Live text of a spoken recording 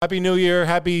Happy New Year.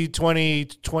 Happy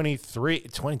 2023.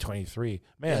 2023.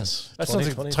 Man, Yes, that sounds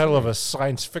like the title of a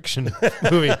science fiction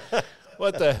movie.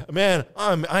 What the man?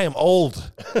 I am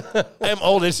old. I am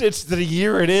old. It's the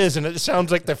year it is, and it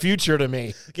sounds like the future to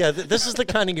me. Yeah, this is the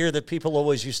kind of year that people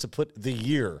always used to put the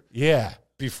year. Yeah.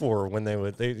 Before when they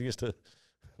used to.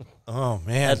 Oh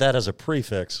man, add that as a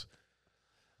prefix.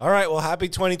 All right. Well, happy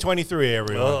 2023,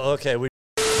 everyone. Oh, okay. The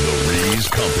Rees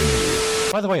Company.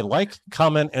 By the way, like,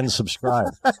 comment, and subscribe.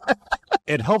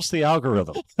 It helps the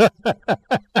algorithm.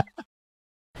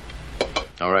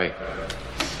 All right.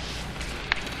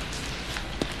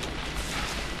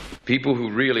 People who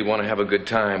really want to have a good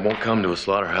time won't come to a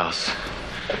slaughterhouse.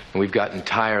 And we've got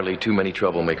entirely too many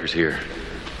troublemakers here.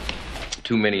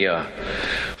 Too many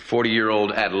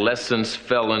 40-year-old adolescents,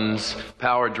 felons,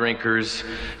 power drinkers,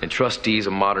 and trustees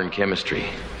of modern chemistry.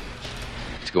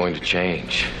 It's going to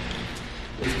change.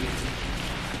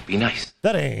 Be nice.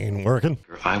 That ain't working.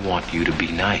 I want you to be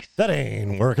nice. That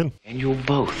ain't working. And you'll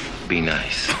both be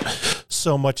nice.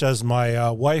 So much as my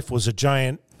wife was a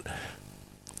giant,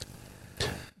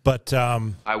 but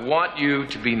I want you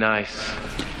to be nice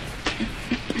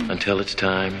until it's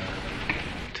time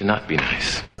to not be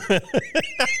nice.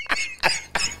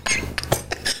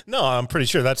 No, I'm pretty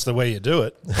sure that's the way you do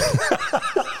it.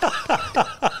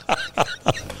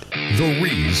 The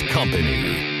Rees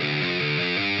Company.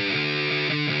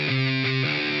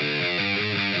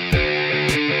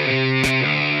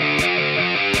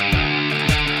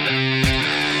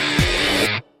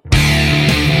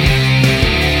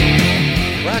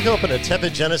 Crack open a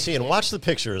tepid Genesee and watch the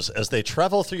pictures as they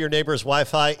travel through your neighbor's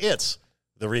Wi-Fi. It's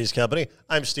The Rees Company.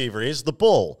 I'm Steve Rees, the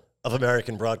bull of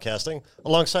American broadcasting,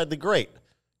 alongside the great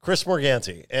Chris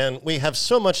Morganti. And we have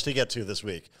so much to get to this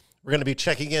week. We're going to be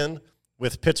checking in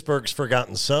with Pittsburgh's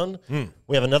Forgotten Son.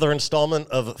 We have another installment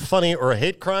of Funny or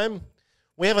Hate Crime.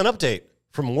 We have an update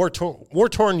from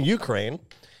war-torn Ukraine.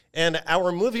 And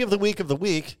our movie of the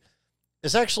week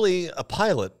is actually a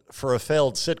pilot for a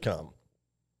failed sitcom.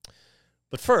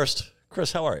 But first,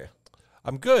 Chris, how are you?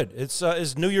 I'm good.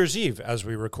 It's New Year's Eve as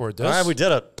we record this. All right, we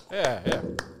did it. Yeah.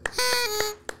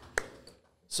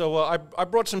 So I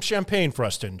brought some champagne for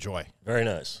us to enjoy. Very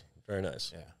nice. Very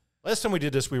nice. Yeah. Last time we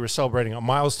did this, we were celebrating a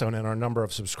milestone in our number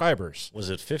of subscribers. Was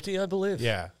it 50, I believe?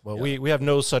 Yeah. Well, we have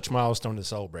no such milestone to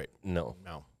celebrate. No.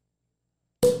 No.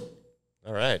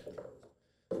 All right.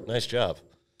 Nice job.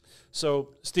 So,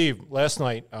 Steve, last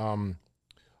night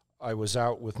I was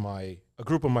out with a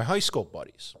group of my high school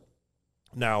buddies.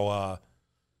 Now,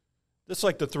 it's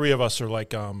like the three of us are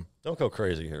like... Don't go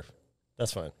crazy here.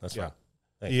 That's fine. That's fine.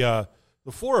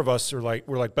 The four of us are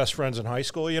we're like best friends in high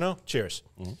school, you know? Cheers.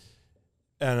 Mm-hmm.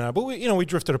 And but we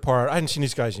drifted apart. I hadn't seen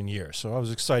these guys in years, so I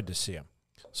was excited to see them.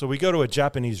 So we go to a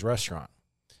Japanese restaurant,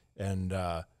 and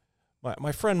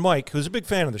my friend Mike, who's a big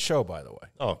fan of the show, by the way.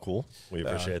 Oh, cool. We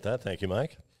appreciate that. Thank you,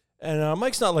 Mike. And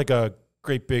Mike's not like a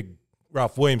great big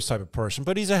Ralph Williams type of person,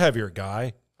 but he's a heavier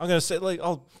guy. I'm gonna say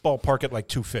I'll ballpark it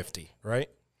 250, right?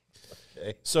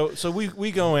 Okay. So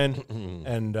we go in,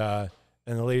 and the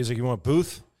lady's like, "You want a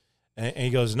booth?" And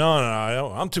he goes, No,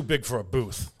 I'm too big for a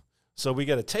booth. So we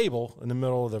get a table in the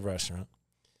middle of the restaurant,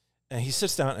 and he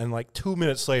sits down, and 2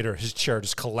 minutes later, his chair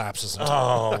just collapses.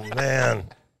 Oh, man.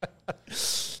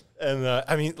 And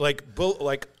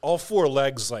all four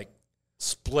legs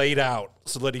splayed out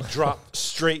so that he dropped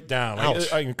straight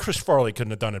down. Chris Farley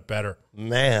couldn't have done it better.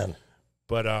 Man.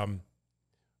 But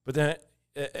then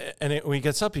when he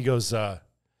gets up, he goes,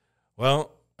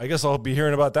 well, I guess I'll be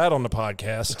hearing about that on the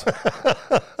podcast.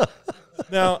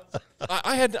 Now,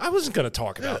 I wasn't going to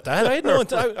talk about that.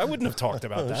 I wouldn't have talked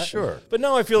about that. Sure. But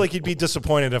now I feel like he'd be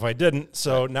disappointed if I didn't.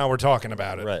 So now we're talking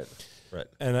about it. Right.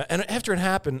 And after it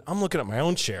happened, I'm looking at my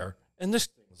own chair, and this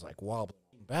thing's wobbling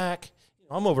back.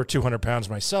 I'm over 200 pounds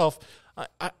myself.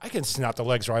 I can snap the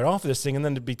legs right off of this thing, and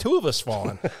then there'd be two of us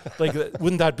falling.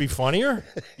 Wouldn't that be funnier?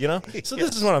 You know? So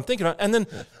this is what I'm thinking about. And then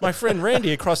my friend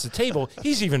Randy across the table,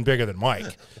 he's even bigger than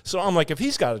Mike. So I'm like, if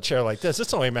he's got a chair like this,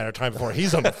 it's only a matter of time before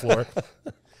he's on the floor.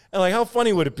 And how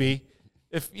funny would it be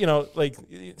if,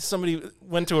 somebody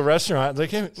went to a restaurant,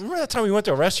 hey, remember that time we went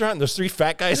to a restaurant and those three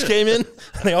fat guys came in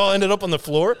and they all ended up on the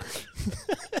floor?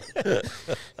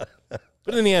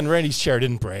 But in the end, Randy's chair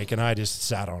didn't break, and I just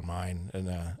sat on mine. And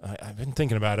I've been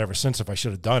thinking about it ever since if I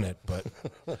should have done it. But,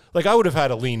 I would have had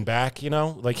to lean back, he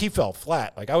fell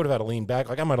flat. I would have had to lean back.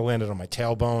 I might have landed on my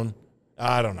tailbone.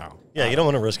 I don't know. Yeah, you don't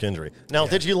want to risk injury. Now,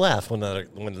 did you laugh when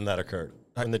that occurred,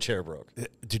 when the chair broke?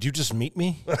 Did you just meet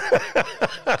me?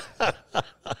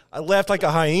 I laughed like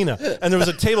a hyena. And there was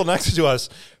a table next to us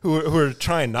who were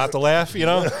trying not to laugh,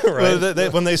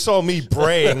 Right. When they saw me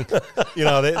braying,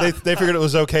 they figured it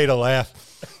was okay to laugh.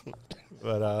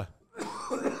 But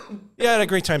yeah, I had a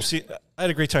great time. I had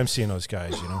a great time seeing those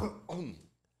guys. You know.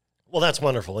 Well, that's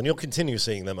wonderful, and you'll continue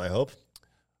seeing them, I hope.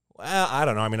 Well, I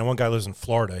don't know. I mean, one guy lives in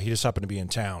Florida. He just happened to be in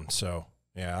town, so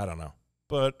yeah, I don't know.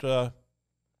 But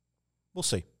we'll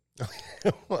see.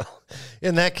 Well,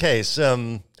 in that case,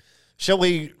 shall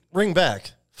we ring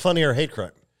back funny or hate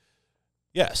crime?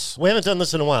 Yes. We haven't done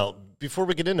this in a while. Before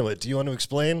we get into it, do you want to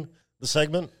explain the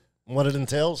segment, what it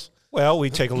entails? Well, we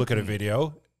take a look at a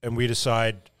video and we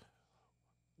decide.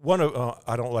 I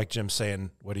don't like Jim saying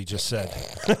what he just said.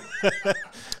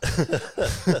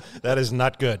 That is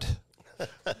not good.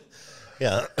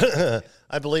 Yeah.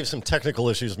 I believe some technical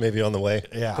issues may be on the way.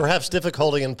 Yeah. Perhaps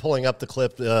difficulty in pulling up the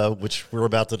clip, which we're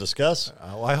about to discuss.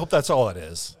 Well, I hope that's all it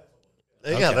is.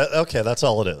 Yeah, okay, that's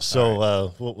all it is.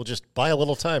 So we'll just buy a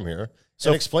little time here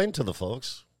and explain to the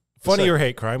folks. Funny or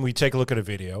hate crime, we take a look at a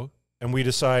video and we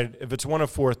decide if it's one of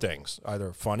four things,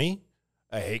 either funny,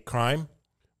 a hate crime,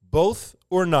 both,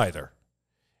 or neither.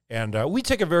 And we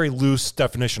take a very loose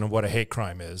definition of what a hate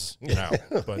crime is now.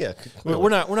 But Yeah, we're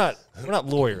not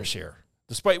lawyers here,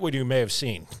 despite what you may have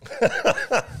seen.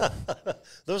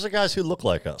 Those are guys who look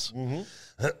like us.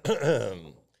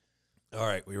 All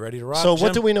right, we ready to rock? So Jim?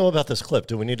 what do we know about this clip?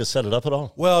 Do we need to set it up at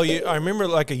all? Well, I remember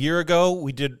like a year ago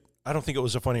we did. I don't think it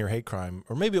was a funny or hate crime,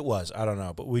 or maybe it was. I don't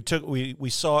know. But we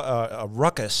saw a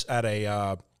ruckus at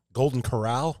a Golden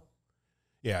Corral.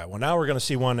 Yeah. Well, now we're going to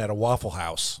see one at a Waffle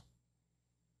House.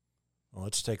 Well,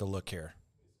 let's take a look here.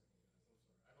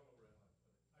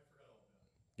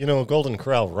 You know, Golden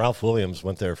Corral, Ralph Williams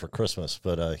went there for Christmas,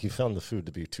 but he found the food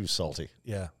to be too salty.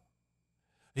 Yeah.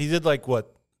 He did like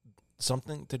what?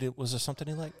 Something? Was there something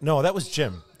he liked? No, that was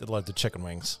Jim that loved the chicken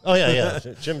wings. Oh, yeah.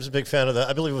 Jim's a big fan of that.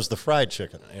 I believe it was the fried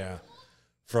chicken. Yeah.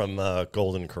 From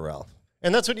Golden Corral.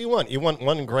 And that's what you want. You want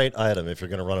one great item if you're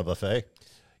going to run a buffet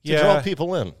to draw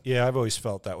people in. Yeah, I've always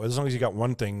felt that way. As long as you got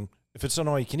one thing, if it's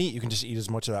all you can eat, you can just eat as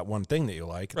much of that one thing that you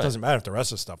like. It doesn't matter if the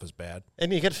rest of the stuff is bad.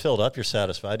 And you get filled up, you're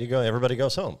satisfied. Everybody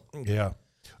goes home. Yeah.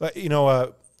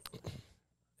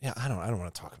 Yeah, I don't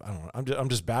want to talk about it. I'm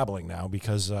just babbling now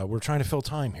because we're trying to fill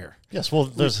time here. Yes, well,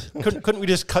 couldn't we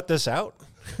just cut this out?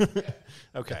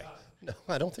 Okay. No,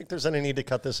 I don't think there's any need to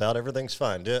cut this out. Everything's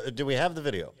fine. Do we have the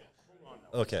video?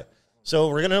 Okay. So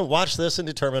we're going to watch this and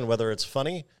determine whether it's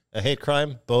funny, a hate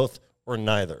crime, both, or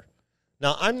neither.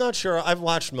 Now, I'm not sure. I've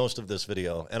watched most of this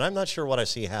video, and I'm not sure what I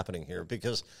see happening here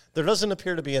because there doesn't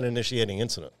appear to be an initiating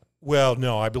incident. Well,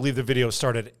 no, I believe the video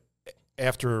started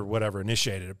after whatever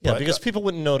initiated it. Yeah, because people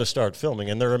wouldn't know to start filming,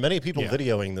 and there are many people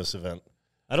videoing this event.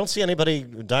 I don't see anybody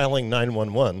dialing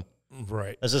 911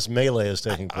 as this melee is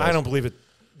taking place. I don't believe it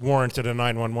warranted a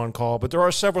 911 call, but there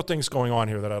are several things going on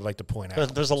here that I'd like to point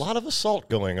out. There's a lot of assault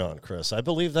going on, Chris. I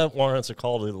believe that warrants a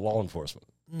call to law enforcement.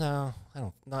 No, I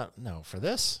don't. No, for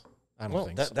this, I don't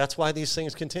think so. That's why these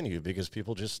things continue, because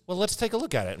people just... Well, let's take a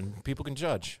look at it, and people can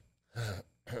judge.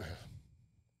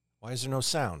 Why is there no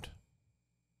sound?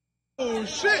 Oh,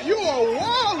 shit, you are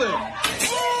wildin'.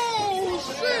 Oh,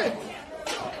 shit.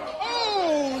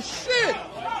 Oh, shit.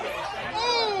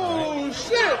 Oh,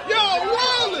 shit. Y'all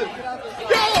wildin'.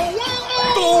 Y'all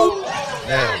wildin'. Oh,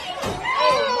 man.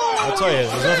 I'll tell you,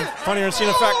 there's nothing funnier than seeing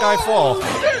a fat guy fall.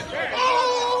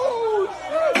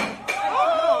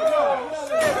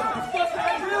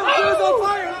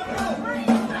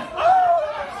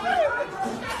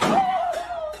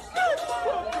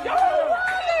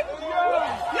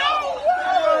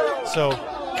 So, look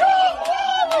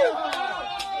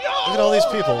at all these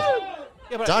people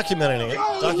documenting it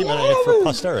for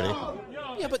posterity.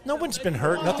 Yeah, but no one's been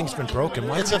hurt. Nothing's been broken.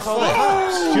 Why it's a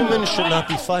fight. Humans should not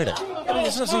be fighting. I mean,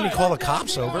 this doesn't even call the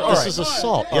cops over. This is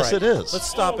assault. Yes, it is. Let's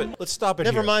stop it.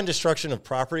 Never mind destruction of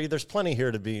property. There's plenty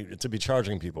here to be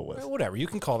charging people with. Well, whatever. You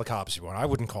can call the cops if you want. I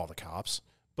wouldn't call the cops.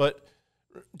 But,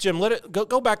 Jim, let it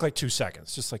go back like 2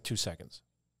 seconds. Just like 2 seconds.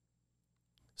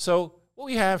 So, what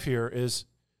we have here is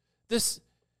this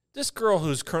girl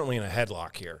who's currently in a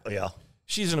headlock here. Yeah.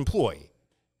 She's an employee.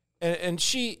 And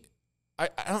she... I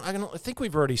think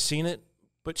we've already seen it,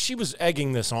 but she was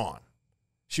egging this on.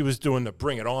 She was doing the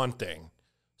bring it on thing.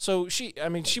 So she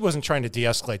wasn't trying to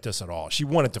de-escalate this at all. She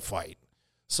wanted to fight.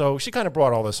 So she kind of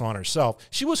brought all this on herself.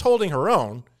 She was holding her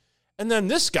own. And then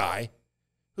this guy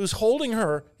who's holding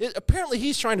her, apparently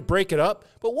he's trying to break it up,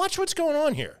 but watch what's going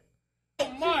on here.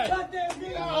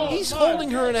 He's holding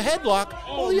her in a headlock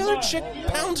while the other chick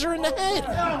pounds her in the head.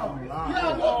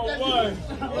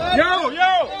 Yo!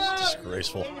 It's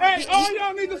disgraceful. Hey, all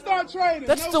y'all need to start training.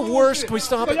 That's the worst. Can we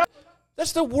stop it?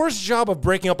 That's the worst job of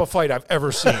breaking up a fight I've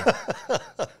ever seen.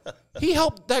 He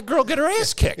helped that girl get her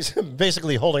ass kicked. He's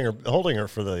basically holding her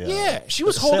for the. Yeah, she for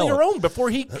was the holding her sailor. own before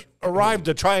he arrived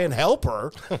to try and help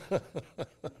her.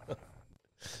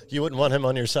 You wouldn't want him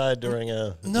on your side during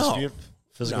a No. dispute,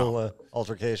 physical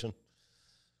altercation.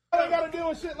 I ain't gotta deal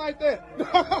with shit like that.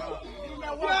 All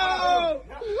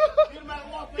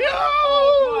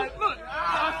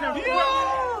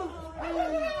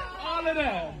of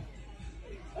that.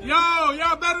 Yo,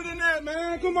 y'all better than that,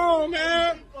 man. Come on,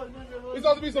 man. We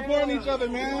supposed to be supporting each other,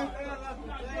 man.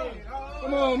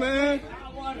 Come on, man.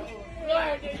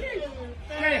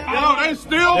 Yo, they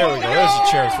still. There we go. There's the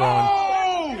chair throwing.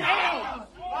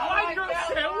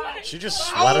 She just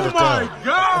swatted it my down.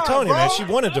 God, I'm telling you, bro. man, she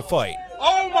wanted to fight.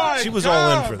 Oh my She was God,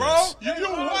 all in for bro. this. You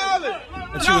wildin'.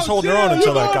 And she was holding her own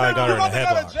until that guy got her in a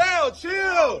headlock. headlock.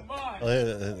 Chill.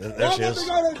 There she is.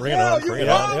 Bring it on. Bring it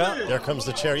on. Yeah. There comes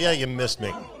the chair. Yeah, you missed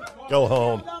me. Go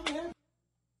home.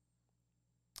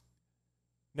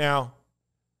 Now,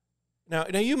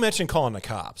 you mentioned calling the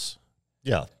cops.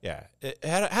 Yeah. Yeah.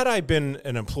 Had I been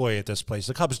an employee at this place,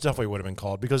 the cops definitely would have been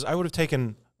called because I would have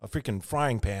taken a freaking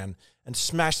frying pan and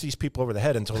smashed these people over the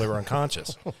head until they were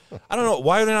unconscious. I don't know.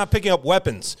 Why are they not picking up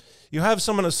weapons? You have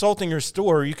someone assaulting your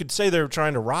store. You could say they were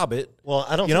trying to rob it. Well,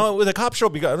 I don't. You know, with a cop show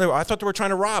up, I thought they were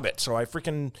trying to rob it. So I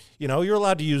freaking, you're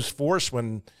allowed to use force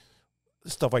when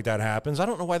stuff like that happens. I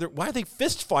don't know why are they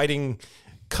fist fighting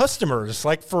customers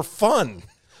like for fun?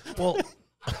 Well,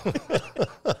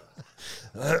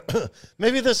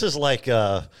 maybe this is like,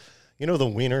 the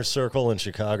Wiener Circle in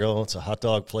Chicago. It's a hot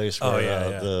dog place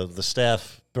where the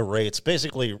staff berates,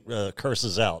 basically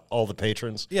curses out all the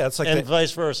patrons. Yeah, it's like and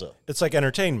vice versa. It's like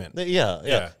entertainment.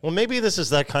 Yeah. Well, maybe this is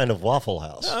that kind of Waffle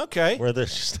House. Okay. Where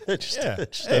there's just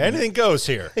Hey, anything goes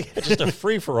here. just a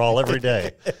free for all every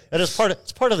day, and it's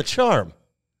part of the charm.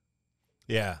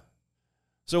 Yeah.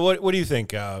 So what do you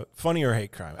think? Funny or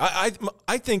hate crime?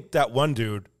 I think that one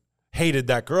dude hated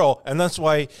that girl, and that's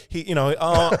why he, don't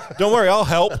worry, I'll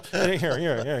help.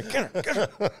 Here. Get her.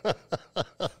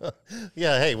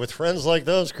 Yeah, hey, with friends like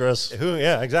those, Chris.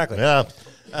 Yeah, exactly. Yeah.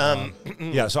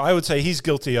 Yeah, so I would say he's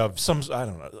guilty of I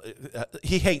don't know.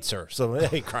 He hates her, so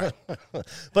hate crime.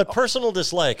 But personal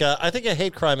dislike, I think a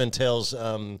hate crime entails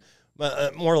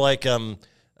more like an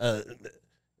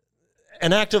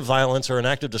act of violence or an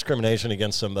act of discrimination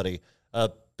against somebody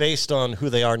based on who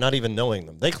they are, not even knowing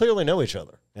them. They clearly know each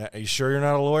other. Yeah, are you sure you're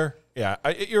not a lawyer? Yeah,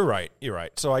 you're right. You're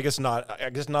right. So I guess not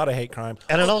a hate crime.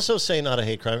 And I'd also say not a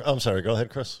hate crime. I'm sorry, go ahead,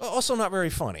 Chris. Also not very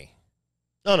funny.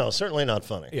 No, certainly not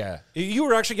funny. Yeah. You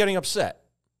were actually getting upset.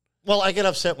 Well, I get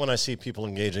upset when I see people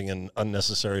engaging in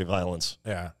unnecessary violence.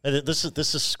 Yeah. And this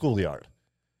is schoolyard.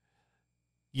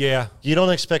 Yeah. You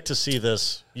don't expect to see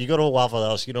this. You go to a Waffle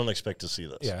House, you don't expect to see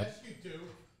this. Yeah.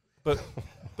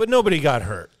 But nobody got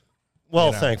hurt.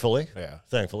 Well, thankfully. Yeah.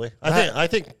 Thankfully. I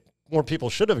think more people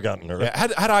should have gotten hurt. Yeah.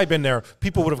 Had I been there,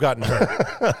 people would have gotten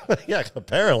hurt. Yeah,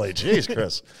 apparently. Jeez,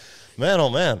 Chris. Man, oh,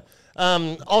 man.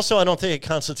 Also, I don't think it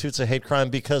constitutes a hate crime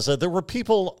because there were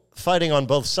people fighting on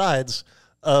both sides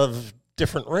of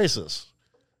different races.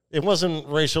 It wasn't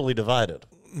racially divided.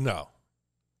 No.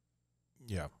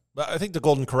 Yeah. But I think the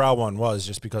Golden Corral one was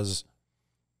just because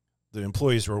the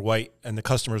employees were white and the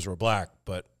customers were black,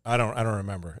 but I don't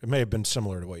remember. It may have been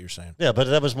similar to what you're saying. Yeah, but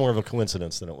that was more of a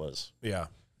coincidence than it was Yeah.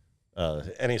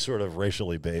 any sort of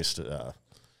racially based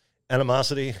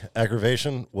animosity,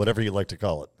 aggravation, whatever you like to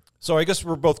call it. So I guess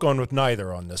we're both going with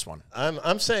neither on this one.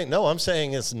 I'm saying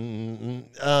it's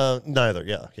neither.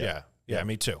 Yeah,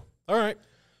 Me too. All right.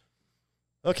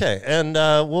 Okay, and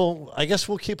I guess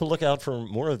we'll keep a lookout for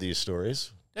more of these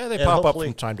stories. Yeah, they And pop up hopefully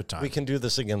from time to time. We can do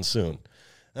this again soon.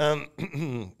 Now,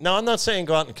 I'm not saying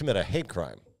go out and commit a hate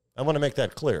crime. I want to make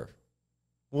that clear.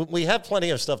 We have plenty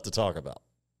of stuff to talk about.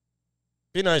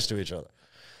 Be nice to each other.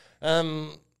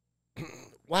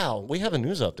 Wow, we have a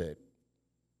news update.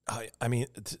 I mean,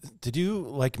 did you,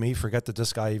 like me, forget that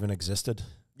this guy even existed?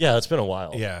 Yeah, it's been a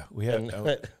while. Yeah, we had.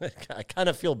 And I kind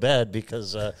of feel bad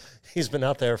because he's been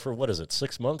out there for,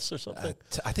 6 months or something?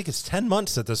 I think it's 10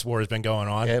 months that this war has been going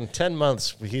on. And 10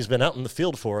 months, he's been out in the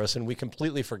field for us, and we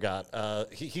completely forgot.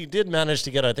 He did manage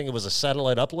to get, I think it was a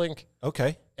satellite uplink.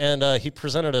 Okay. And he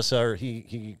presented us, or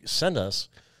he sent us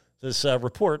this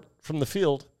report from the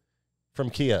field from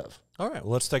Kiev. All right,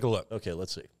 well, let's take a look. Okay,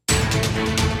 let's see.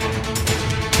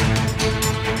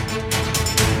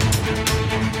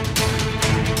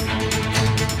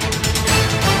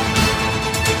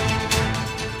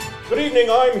 Good evening,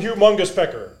 I'm Humongous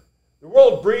Pecker. The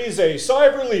world breathes a sigh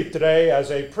of relief today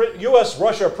as a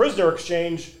U.S.-Russia prisoner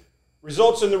exchange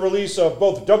results in the release of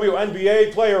both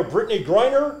WNBA player Brittany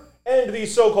Griner and the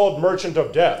so-called Merchant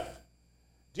of Death.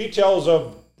 Details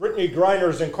of Brittany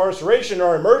Griner's incarceration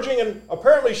are emerging, and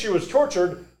apparently she was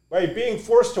tortured by being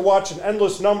forced to watch an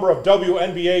endless number of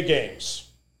WNBA games.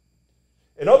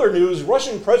 In other news,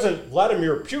 Russian President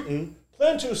Vladimir Putin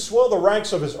planned to swell the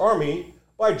ranks of his army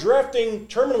by drafting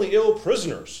terminally ill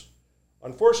prisoners.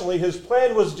 Unfortunately, his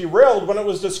plan was derailed when it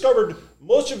was discovered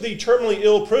most of the terminally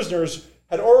ill prisoners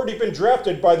had already been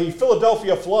drafted by the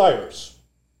Philadelphia Flyers.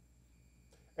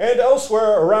 And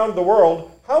elsewhere around the world,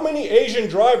 how many Asian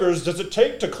drivers does it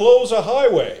take to close a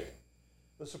highway?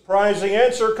 The surprising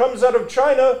answer comes out of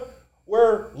China,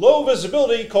 where low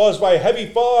visibility caused by heavy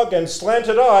fog and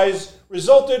slanted eyes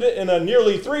resulted in a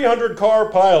nearly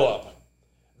 300-car pileup.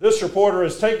 This reporter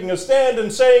is taking a stand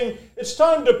and saying it's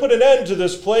time to put an end to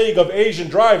this plague of Asian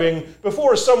driving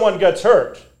before someone gets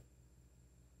hurt.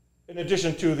 In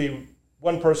addition to the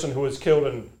one person who was killed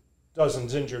and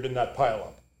dozens injured in that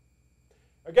pileup.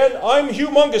 Again, I'm Hugh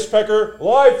Munguspecker,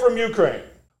 live from Ukraine.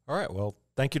 All right, well,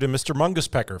 thank you to Mr.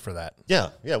 Munguspecker for that.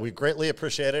 Yeah, we greatly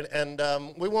appreciate it, and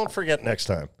we won't forget next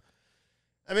time.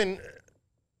 I mean,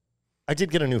 I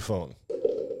did get a new phone.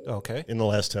 Okay. In the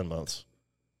last 10 months.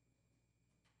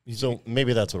 So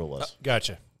maybe that's what it was.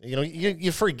 Gotcha. You know,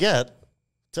 you forget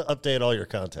to update all your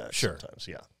contacts sometimes,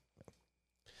 yeah.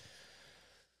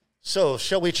 So,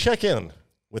 shall we check in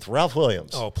with Ralph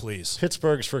Williams? Oh, please.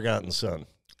 Pittsburgh's forgotten son.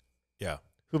 Yeah.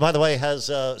 Who, by the way,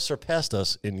 has surpassed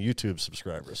us in YouTube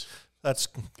subscribers. That's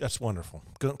wonderful.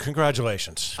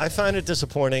 Congratulations. I find it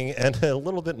disappointing and a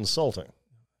little bit insulting.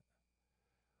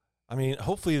 I mean,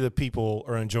 hopefully the people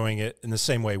are enjoying it in the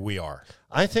same way we are.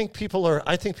 I think people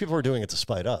are doing it to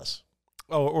spite us.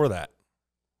 Oh, or that.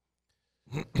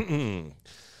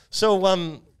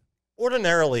 So,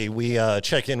 ordinarily we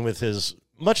check in with his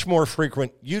much more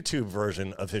frequent YouTube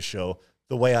version of his show,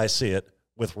 The Way I See It,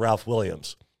 with Ralph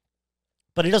Williams.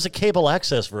 But he does a cable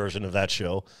access version of that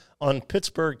show on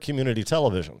Pittsburgh Community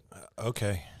Television.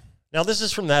 Okay. Now, this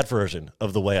is from that version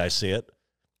of The Way I See It,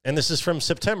 and this is from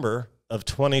September of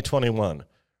 2021.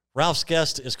 Ralph's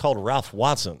guest is called Ralph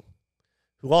Watson,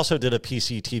 who also did a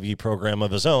PC TV program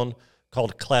of his own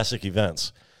called Classic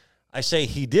Events. I say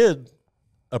he did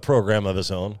a program of his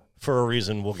own for a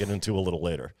reason we'll get into a little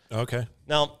later. Okay.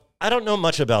 Now, I don't know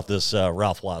much about this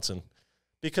Ralph Watson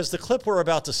because the clip we're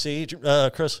about to see,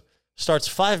 Chris, starts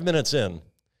 5 minutes in,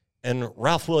 and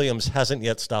Ralph Williams hasn't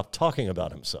yet stopped talking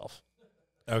about himself.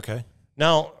 Okay.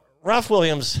 Now, Ralph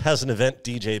Williams has an event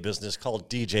DJ business called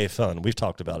DJ Fun. We've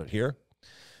talked about it here,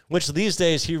 which these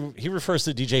days he refers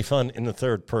to DJ Fun in the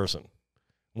third person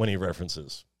when he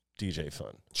references DJ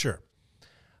Fun. Sure.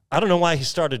 I don't know why he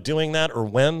started doing that or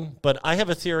when, but I have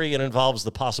a theory it involves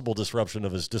the possible disruption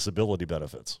of his disability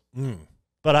benefits.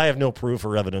 But I have no proof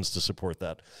or evidence to support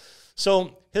that.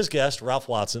 So his guest, Ralph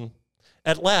Watson,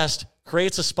 at last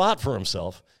creates a spot for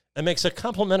himself and makes a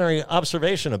complimentary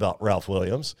observation about Ralph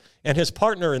Williams and his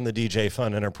partner in the DJ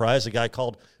Fun enterprise, a guy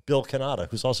called Bill Canada,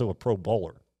 who's also a pro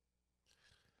bowler.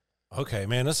 Okay,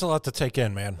 man, that's a lot to take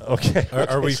in, man. Okay.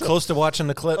 Are we close to watching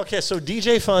the clip? Okay, so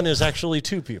DJ Fun is actually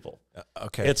two people.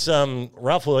 Okay. It's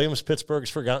Ralph Williams, Pittsburgh's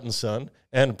forgotten son,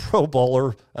 and pro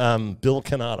bowler Bill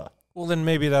Canada. Well, then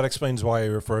maybe that explains why he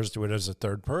refers to it as a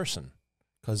third person,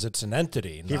 because it's an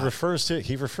entity. He refers to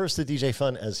DJ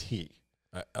Fun as he.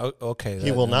 Okay.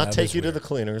 He will not take you to the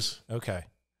cleaners. Okay.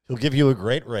 He'll give you a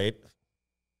great rate.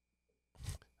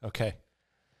 Okay.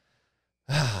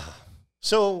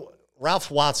 So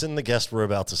Ralph Watson, the guest we're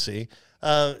about to see,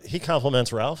 he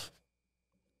compliments Ralph,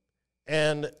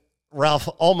 and Ralph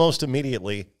almost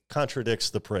immediately contradicts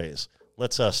the praise.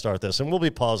 Let's start this, and we'll be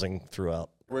pausing throughout.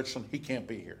 Richland, he can't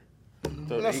be here.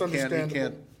 That's understandable. He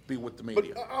can't be with the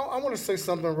media. But I want to say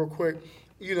something real quick.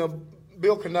 You know,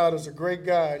 Bill Canada's a great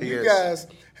guy. He you is. guys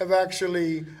have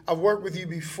actually, I've worked with you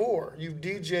before. You've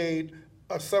DJ'd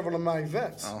several of my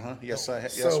events. Yes,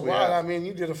 So, we wow, have. I mean,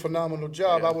 you did a phenomenal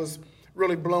job. Yeah. I was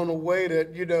really blown away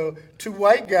that, you know, two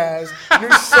white guys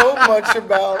knew so much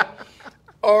about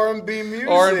R&B music.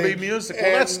 R&B music.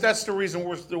 Well, And- that's the reason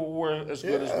we're as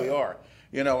good as we are.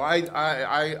 You know,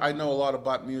 I know a lot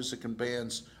about music and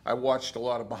bands. I watched a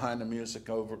lot of behind the music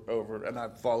over, and I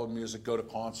followed music, go to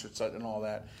concerts and all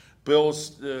that.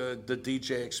 Bill's the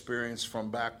DJ experience from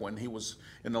back when he was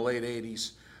in the late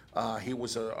 '80s. He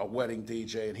was a wedding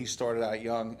DJ, and he started out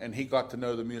young, and he got to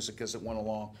know the music as it went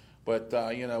along. But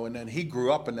you know, and then he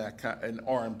grew up in that in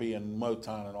R&B and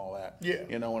Motown and all that. Yeah.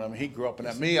 You know what I mean? He grew up in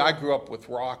that. Me, I grew up with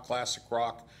rock, classic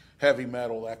rock, heavy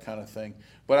metal, that kind of thing.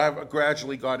 But I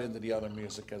gradually got into the other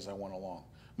music as I went along.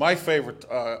 My favorite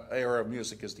era of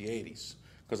music is the '80s,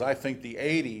 because I think the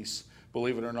 '80s,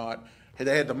 believe it or not,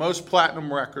 they had the most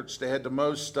platinum records. They had the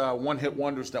most one-hit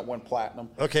wonders that went platinum.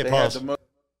 Okay, they pause. Had the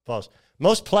Pause.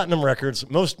 Most platinum records,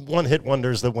 most one-hit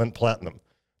wonders that went platinum.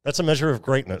 That's a measure of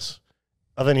greatness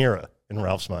of an era in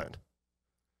Ralph's mind.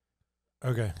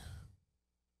 Okay.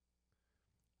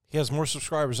 He has more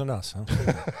subscribers than us.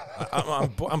 Huh?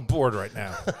 I'm bored right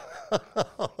now.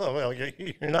 Well,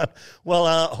 you're not.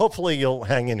 Well, hopefully you'll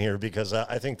hang in here because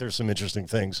I think there's some interesting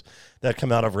things that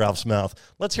come out of Ralph's mouth.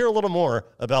 Let's hear a little more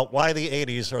about why the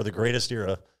 80s are the greatest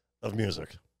era of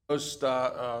music. Most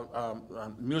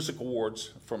music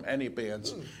awards from any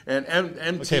bands, and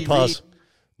MTV. Okay, pause.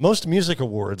 Most music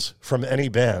awards from any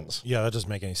bands. Yeah, that doesn't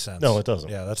make any sense. No, it doesn't.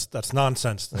 Yeah, that's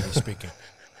nonsense that he's speaking.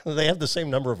 They have the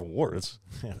same number of awards.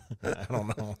 I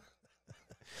don't know.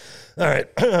 All right,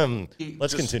 He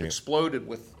let's just continue. Exploded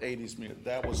with 80s music.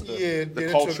 That was the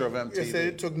it culture took, of MTV.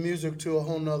 It took music to a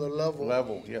whole nother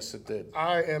level. Yes, it did.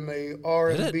 I am a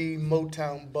R&B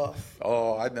Motown buff.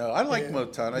 Oh, I know. I like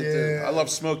Motown. I do. I love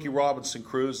Smokey Robinson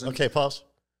cruising. Okay, pause.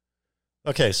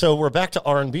 Okay, so we're back to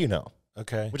R&B now.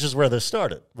 Okay. Which is where this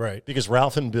started. Right. Because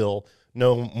Ralph and Bill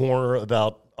know more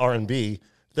about R&B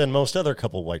than most other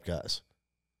couple white guys.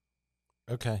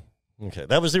 Okay. Okay.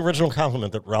 That was the original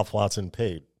compliment that Ralph Watson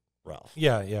paid Ralph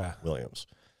Yeah. Williams.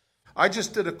 I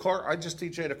just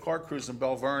DJ'd a car cruise in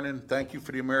Bell Vernon. Thank you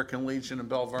for the American Legion in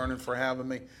Bell Vernon for having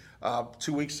me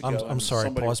 2 weeks ago. I'm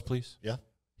sorry. Pause, please. Yeah.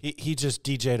 He just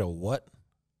DJ'd a what?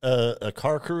 A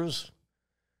car cruise.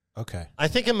 Okay. I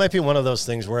think it might be one of those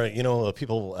things where,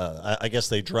 people, I guess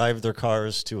they drive their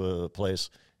cars to a place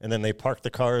and then they park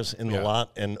the cars in the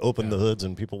lot and open the hoods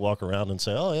and people walk around and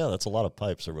say, oh, yeah, that's a lot of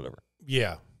pipes or whatever.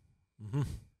 Yeah. Mm-hmm.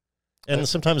 And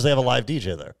sometimes they have a live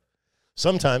DJ there.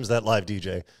 Sometimes that live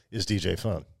DJ is DJ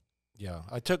Fun. Yeah.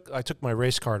 I took my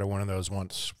race car to one of those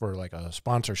once for like a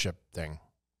sponsorship thing.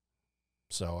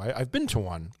 So I've been to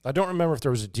one. I don't remember if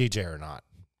there was a DJ or not,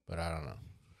 but I don't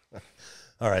know.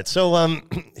 All right, so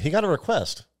he got a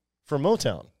request for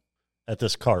Motown at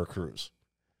this car cruise.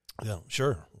 Yeah,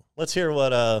 sure. Let's hear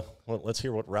what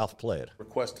Ralph played.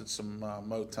 Requested some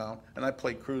Motown, and I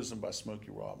played "Cruising" by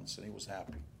Smokey Robinson. He was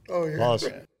happy. Oh yeah. Pause.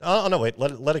 Oh no, wait.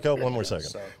 Let it go one more second.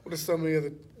 So, What are some of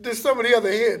the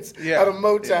other hits out of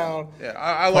Motown? Yeah,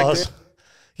 I like Pause. that.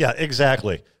 Yeah,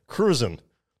 exactly. Cruising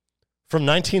from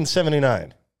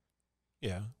 1979.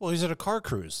 Yeah. Well, he's at a car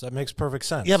cruise. That makes perfect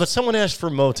sense. Yeah, but someone asked for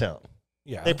Motown.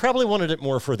 yeah. They probably wanted it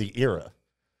more for the era.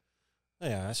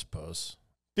 Yeah, I suppose.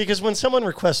 Because when someone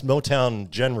requests Motown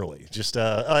generally, just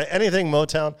anything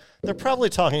Motown, they're probably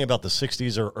talking about the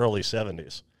 60s or early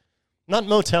 70s. Not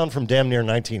Motown from damn near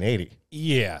 1980.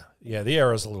 Yeah. Yeah, the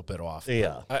era's a little bit off.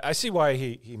 Yeah. I see why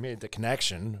he made the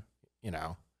connection,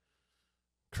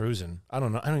 Cruising. I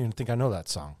don't know. I don't even think I know that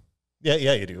song. Yeah,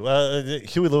 you do.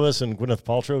 Huey Lewis and Gwyneth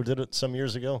Paltrow did it some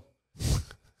years ago.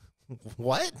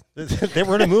 What? They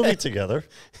were in a movie together.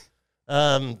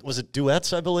 Was it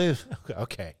duets, I believe?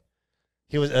 Okay.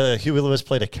 He was Huey Lewis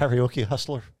played a karaoke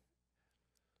hustler.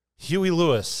 Huey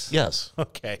Lewis. Yes,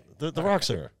 Okay. the rock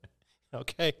singer.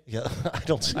 Okay. Yeah, I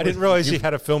don't. See I didn't realize he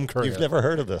had a film career. You've never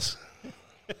heard of this?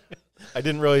 I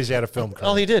didn't realize he had a film career.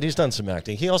 Oh, he did. He's done some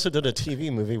acting. He also did a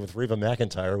TV movie with Reba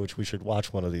McEntire, which we should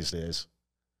watch one of these days.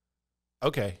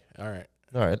 Okay. All right.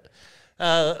 All right.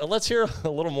 Let's hear a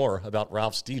little more about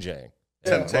Ralph's DJing.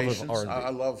 Temptations. Love of R&B. I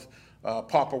love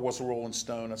Papa Was a Rolling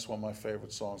Stone. That's one of my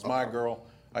favorite songs. My Girl.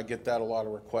 I get that a lot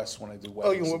of requests when I do Oh,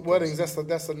 weddings. you weddings. That's the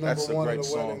number That's a one great of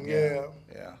the song. wedding.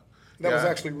 Yeah. That was Yeah.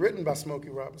 actually written by Smokey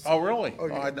Robinson. Oh, really? Oh,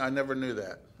 yeah. I never knew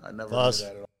that. I never Plus. knew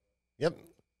that at all. Yep.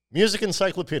 Music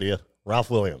Encyclopedia, Ralph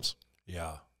Williams.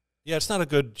 Yeah. Yeah, it's not a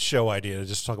good show idea to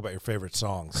just talk about your favorite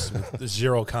songs with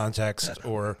zero context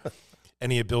or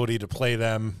any ability to play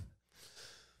them.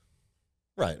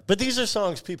 Right. But these are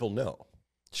songs people know.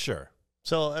 Sure.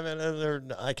 So, I mean, they're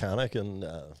iconic and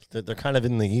they're kind of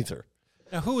in the ether.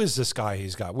 Now, who is this guy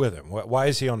he's got with him? Why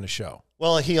is he on the show?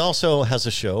 Well, he also has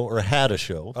a show, or had a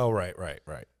show, Oh, right.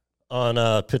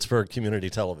 on Pittsburgh Community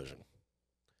Television.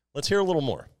 Let's hear a little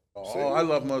more. Oh, I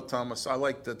love Mo Thomas. I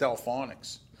like the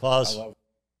Delphonics. Pause. I love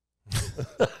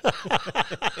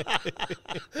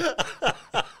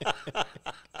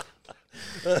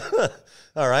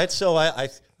All right, so I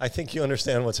think you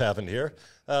understand what's happened here.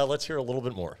 Let's hear a little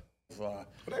bit more. But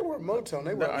they weren't Motown.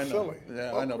 They were I in know. Philly.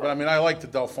 Yeah, I know. But I mean, I like the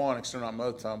Delphonics. They're not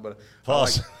Motown, but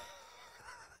Pause.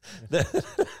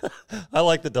 I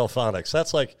like the Delphonics.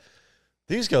 That's like,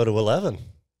 these go to 11.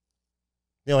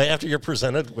 You know, after you're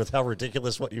presented with how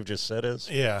ridiculous what you just said is,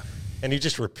 Yeah. and you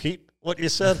just repeat what you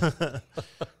said.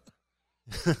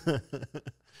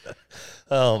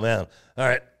 Oh, man. All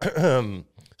right.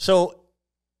 So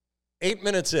 8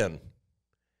 minutes in,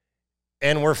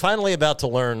 and we're finally about to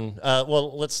learn.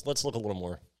 Well, let's look a little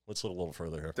more. What's a little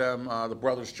further here? Them, the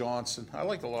Brothers Johnson. I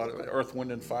like a lot of Earth,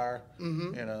 Wind, and Fire.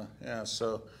 You know, yeah.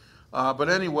 So, but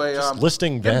anyway,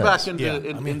 listing getting bands. back into,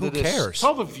 into who this. cares?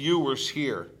 Tell the viewers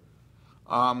here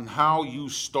how you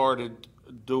started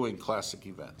doing classic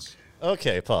events.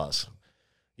 Okay, pause.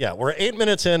 Yeah, we're 8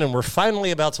 minutes in, and we're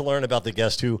finally about to learn about the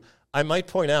guest who, I might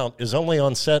point out, is only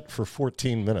on set for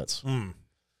 14 minutes. And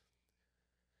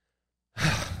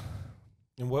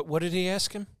what did he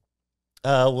ask him?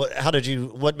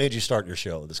 What made you start your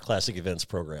show, this classic events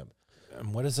program?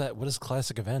 And what is that? What does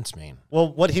classic events mean?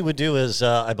 Well, what he would do is,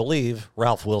 I believe,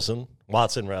 Ralph Watson,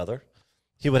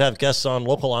 he would have guests on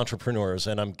local entrepreneurs,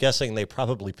 and I'm guessing they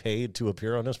probably paid to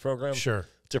appear on his program. Sure.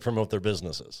 To promote their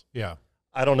businesses. Yeah.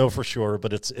 I don't know for sure,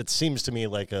 but it seems to me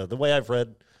like the way I've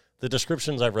read, the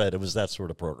descriptions I've read, it was that sort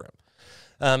of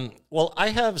program. Well, I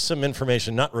have some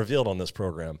information not revealed on this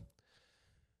program,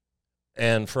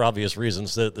 and for obvious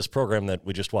reasons, this program that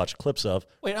we just watched clips of.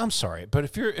 Wait, I'm sorry, but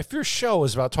if your show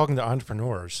is about talking to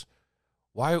entrepreneurs,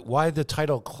 why the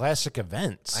title Classic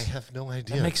Events? I have no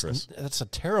idea, Chris. That's a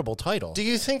terrible title. Do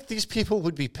you think these people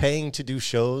would be paying to do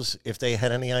shows if they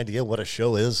had any idea what a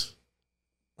show is?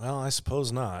 Well, I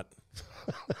suppose not.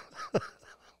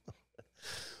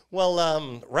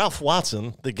 Well, Ralph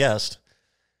Watson, the guest,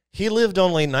 he lived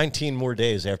only 19 more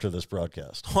days after this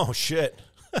broadcast. Oh, shit.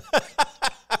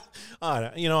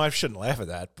 I shouldn't laugh at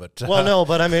that, but... Well, no,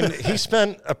 but I mean, he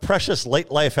spent a precious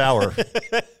late life hour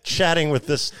chatting with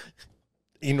this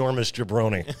enormous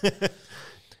jabroni.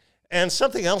 And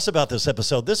something else about this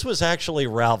episode, this was actually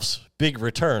Ralph's big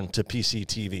return to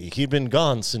PCTV. He'd been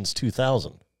gone since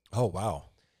 2000. Oh, wow.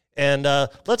 And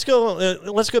let's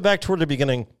go back toward the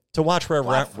beginning to watch where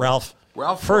Ralph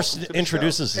first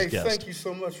introduces his guest. Thank you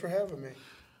so much for having me.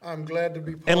 I'm glad to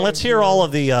be part And let's hear all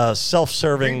of the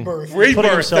self-serving, Rebirth.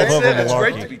 putting himself over It's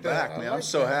great to malarkey. be back, man. I'm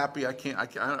so happy. I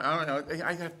don't know.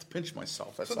 I have to pinch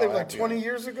myself. That's So how they were like happy 20 I am.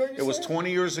 years ago, It was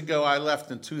 20 years ago. I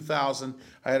left in 2000.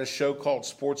 I had a show called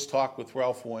Sports Talk with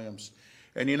Ralph Williams.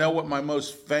 And you know what my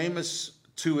most famous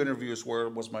two interviews were?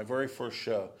 Was my very first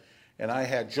show. And I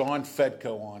had John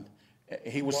Fedko on.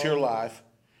 He was here live.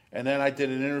 And then I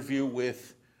did an interview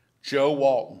with Joe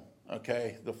Walton,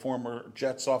 okay, the former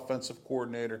Jets offensive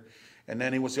coordinator. And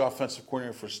then he was the offensive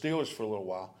coordinator for Steelers for a little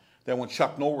while. Then when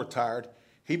Chuck Noll retired,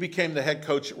 he became the head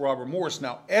coach at Robert Morris.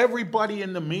 Now, everybody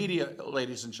in the media,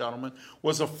 ladies and gentlemen,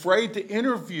 was afraid to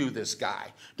interview this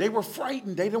guy. They were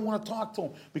frightened. They didn't want to talk to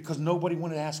him because nobody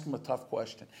wanted to ask him a tough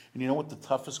question. And you know what the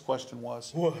toughest question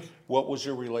was? What? What was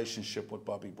your relationship with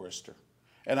Bubby Brister?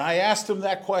 And I asked him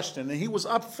that question, and he was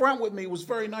up front with me. He was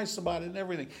very nice about it and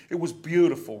everything. It was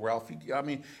beautiful, Ralph. I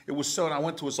mean, it was so. And I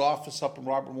went to his office up in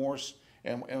Robert Morris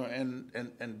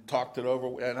and talked it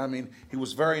over. And I mean, he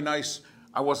was very nice.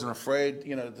 I wasn't afraid,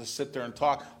 to sit there and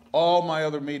talk. All my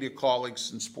other media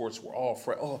colleagues in sports were all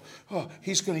afraid. Oh,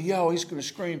 he's going to yell, he's going to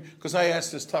scream, because I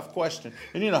asked this tough question.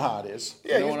 And you know how it is.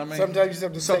 Yeah, you know what I mean? Sometimes you just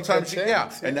have to take that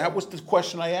chance. Yeah. And that was the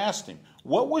question I asked him.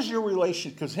 What was your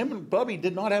relationship? Because him and Bubby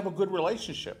did not have a good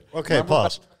relationship. Okay, Remember?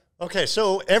 pause. Okay,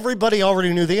 so everybody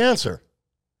already knew the answer.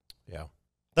 Yeah.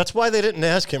 That's why they didn't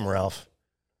ask him, Ralph.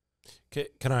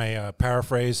 Can I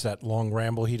paraphrase that long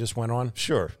ramble he just went on?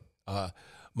 Sure.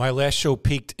 My last show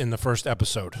peaked in the first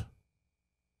episode.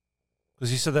 Because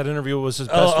he said that interview was his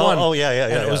best one. Oh, yeah.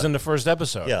 And it was in the first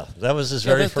episode. Yeah, that was his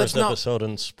first episode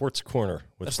in Sports Corner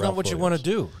with That's Ralph not what Williams. you want to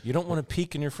do. You don't want to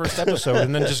peak in your first episode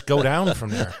and then just go down from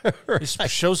there. This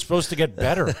show's supposed to get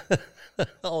better.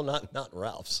 Oh, not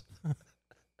Ralph's.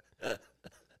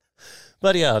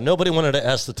 But yeah, nobody wanted to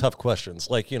ask the tough questions,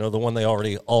 like, the one they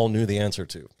already all knew the answer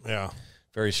to. Yeah.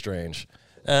 Very strange.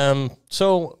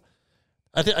 So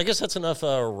I guess that's enough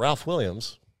Ralph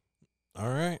Williams. All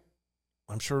right.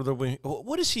 I'm sure that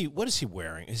what is he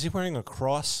wearing? Is he wearing a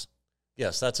cross?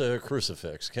 Yes, that's a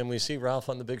crucifix. Can we see Ralph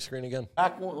on the big screen again?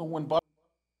 Back when Bubby...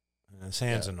 His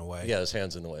hand's in the way. Yeah, his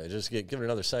hand's in the way. Just give it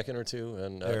another second or two.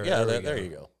 And there you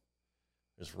go.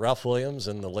 There's Ralph Williams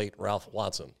and the late Ralph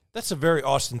Watson. That's a very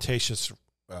ostentatious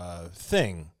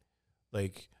thing.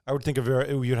 Like, I would think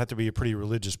you'd have to be a pretty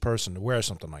religious person to wear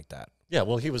something like that. Yeah,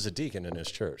 well, he was a deacon in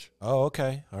his church. Oh,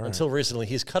 okay. All right. Until recently,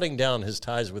 he's cutting down his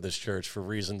ties with his church for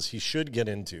reasons he should get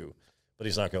into, but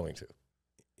he's not going to.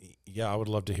 Yeah, I would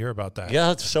love to hear about that.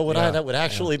 Yeah, so would I. That would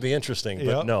actually be interesting.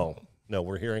 But Yep. no,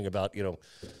 we're hearing about, You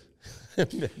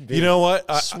know what?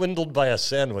 swindled by a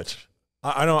sandwich.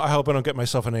 I hope I don't get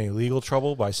myself in any legal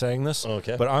trouble by saying this.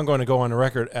 Okay. But I'm going to go on the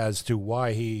record as to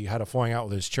why he had a falling out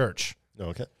with his church.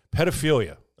 Okay.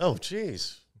 Pedophilia. Oh,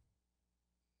 geez.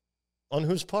 On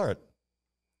whose part?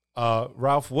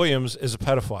 Ralph Williams is a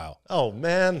pedophile. Oh,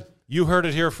 man. You heard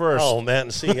it here first. Oh, man.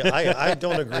 See, I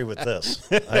don't agree with this.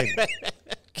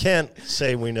 can't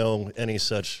say we know any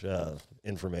such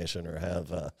information or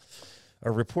have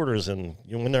our reporters. And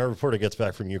when our reporter gets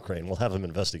back from Ukraine, we'll have him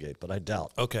investigate. But I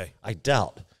doubt. Okay. I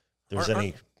doubt there's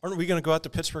any. Aren't we going to go out to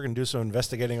Pittsburgh and do some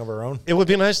investigating of our own? It would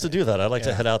be nice to do that. I'd like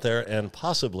to head out there and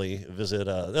possibly visit,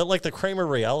 like the Kramer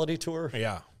reality tour.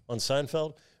 Yeah. On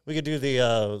Seinfeld, we could do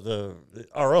the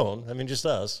our own. I mean, just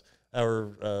us.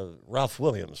 Our Ralph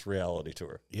Williams reality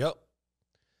tour. Yep.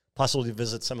 Possibly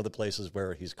visit some of the places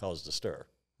where he's caused a stir.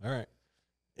 All right.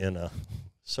 In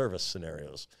service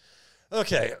scenarios.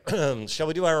 Okay. Shall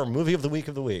we do our movie of the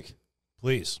week?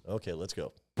 Please. Okay, let's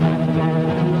go.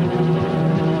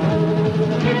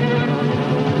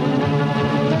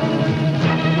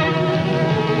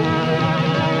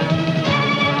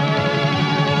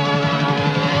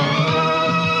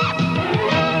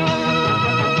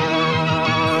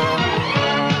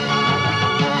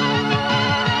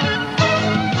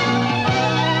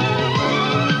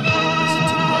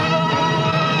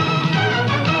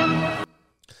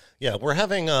 Yeah, we're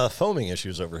having foaming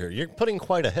issues over here. You're putting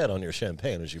quite a head on your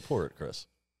champagne as you pour it, Chris.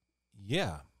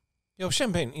 Yeah.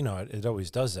 Champagne, it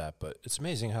always does that, but it's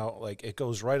amazing how, like, it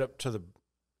goes right up to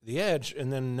the edge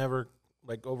and then never,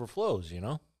 like, overflows,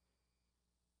 And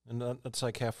it's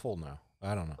like half full now.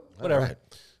 I don't know. Whatever. Right.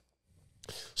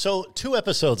 So 2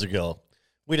 episodes ago,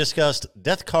 we discussed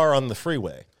Death Car on the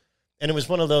Freeway. And it was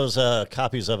one of those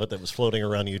copies of it that was floating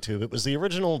around YouTube. It was the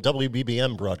original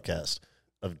WBBM broadcast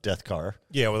of Death Car.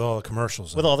 Yeah, with all the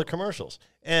commercials. With all the commercials.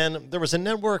 And there was a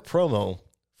network promo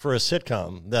for a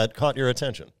sitcom that caught your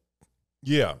attention.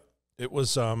 Yeah. It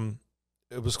was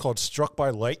called Struck by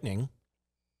Lightning.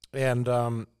 And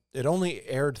it only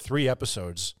aired 3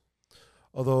 episodes.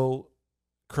 Although,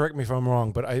 correct me if I'm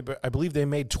wrong, but I believe they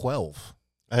made 12.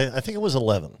 I think it was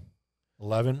 11.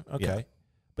 11? Okay. Yeah.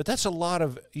 But that's a lot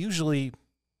of, usually,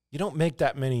 you don't make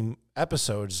that many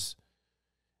episodes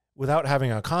without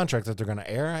having a contract that they're going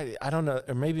to air. I don't know.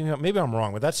 Or maybe I'm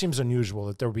wrong, but that seems unusual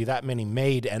that there would be that many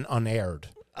made and unaired.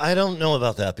 I don't know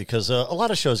about that because a lot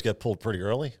of shows get pulled pretty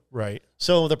early. Right.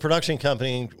 So the production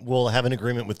company will have an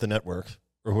agreement with the network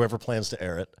or whoever plans to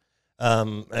air it,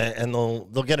 and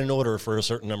they'll get an order for a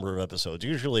certain number of episodes.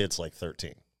 Usually it's like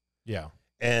 13. Yeah.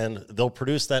 And they'll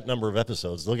produce that number of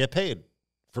episodes. They'll get paid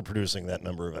for producing that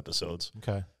number of episodes.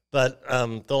 Okay. But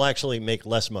they'll actually make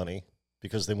less money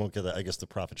because they won't get, the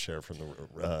profit share from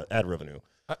the ad revenue.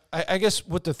 I guess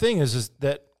what the thing is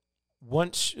that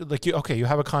once, you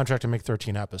have a contract to make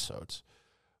 13 episodes,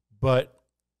 but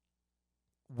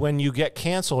when you get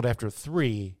canceled after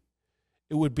 3,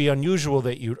 it would be unusual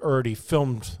that you'd already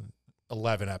filmed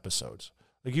 11 episodes.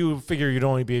 Like, you would figure you'd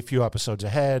only be a few episodes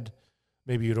ahead.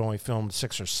 Maybe you'd only filmed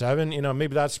 6 or 7.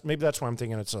 Maybe that's why I'm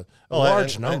thinking it's a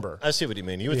large number. I see what you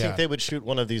mean. You would think they would shoot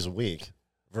one of these a week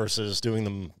versus doing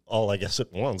them all, I guess,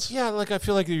 at once. Yeah, I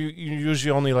feel like you're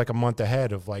usually only a month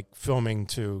ahead of filming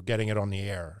to getting it on the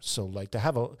air. So to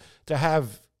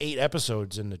have 8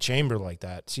 episodes in the chamber like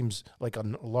that seems like a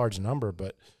large number,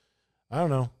 but I don't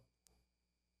know.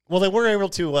 Well, they were able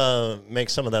to make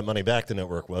some of that money back, the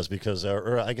network was, because,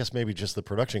 or I guess maybe just the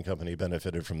production company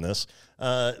benefited from this.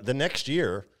 The next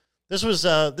year,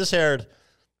 this aired,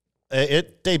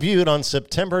 it debuted on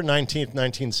September 19th,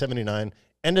 1979,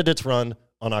 ended its run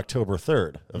on October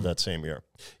 3rd of that same year.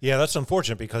 Yeah, that's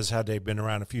unfortunate because had they been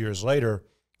around a few years later,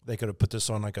 they could have put this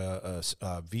on a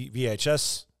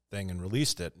VHS thing and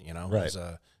released it, right.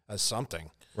 as something.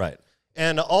 Right.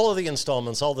 And all of the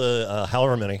installments, all the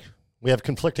however many, we have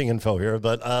conflicting info here,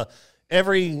 but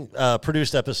every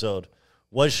produced episode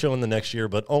was shown the next year,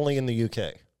 but only in the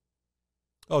UK.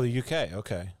 Oh, the UK,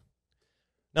 okay.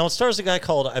 Now, it stars a guy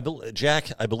called Jack,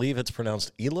 I believe it's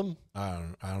pronounced Elam. I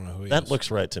don't know who he is. That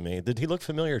looks right to me. Did he look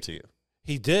familiar to you?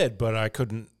 He did, but I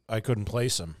couldn't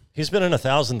place him. He's been in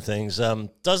 1,000 things,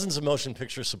 dozens of motion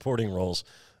picture supporting roles,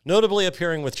 notably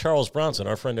appearing with Charles Bronson.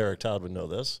 Our friend Eric Todd would know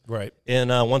this. Right. In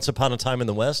Once Upon a Time in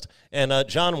the West, and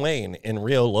John Wayne in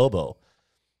Rio Lobo.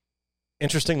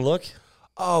 Interesting look.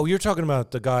 Oh, you're talking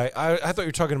about the guy. I thought you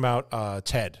were talking about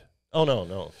Ted. Oh,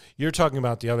 no. You're talking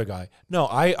about the other guy. No,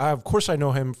 I of course I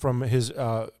know him from his,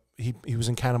 he was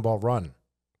in Cannonball Run.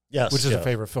 Yes. Which is a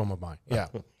favorite film of mine. Yeah.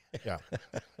 Yeah.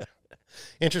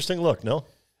 Interesting look, no?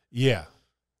 Yeah.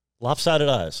 Lopsided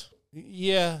eyes.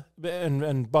 Yeah,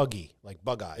 and buggy, like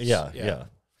bug eyes. Yeah.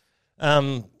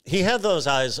 He had those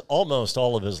eyes almost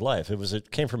all of his life.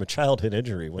 It came from a childhood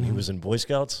injury when he was in Boy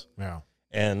Scouts. Yeah.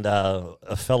 And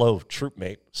a fellow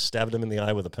troopmate stabbed him in the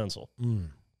eye with a pencil. Mm.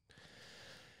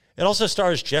 It also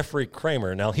stars Jeffrey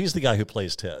Kramer. Now, he's the guy who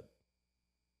plays Ted.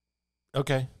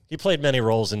 Okay. He played many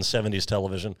roles in 70s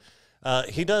television.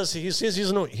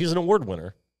 He's an award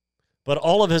winner, but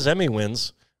all of his Emmy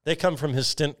wins They come from his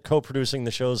stint co-producing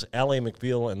the shows Ally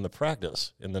McBeal and The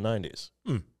Practice in the 90s.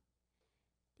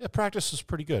 Yeah, Practice was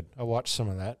pretty good. I watched some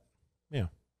of that. Yeah.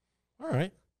 All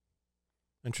right.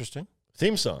 Interesting.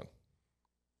 Theme song.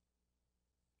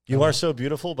 You Are So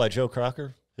Beautiful by Joe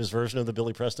Cocker, his version of the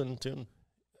Billy Preston tune.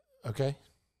 Okay.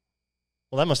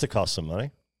 Well, that must have cost some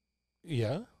money.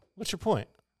 Yeah. What's your point?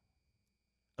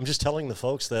 I'm just telling the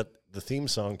folks that the theme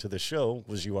song to the show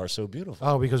was You Are So Beautiful.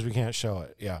 Oh, because we can't show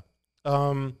it. Yeah.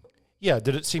 Yeah.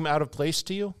 Did it seem out of place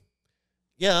to you?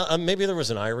 Yeah, maybe there was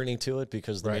an irony to it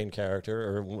because the Right. main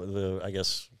character, or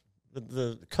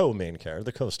the co-main character,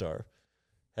 the co-star,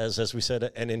 has, as we said,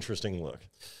 an interesting look.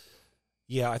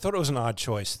 Yeah, I thought it was an odd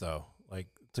choice, though. Like,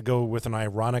 to go with an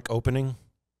ironic opening.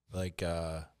 Like,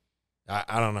 I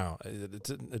don't know. It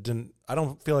didn't. I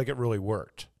don't feel like it really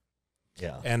worked.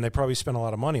 Yeah. And they probably spent a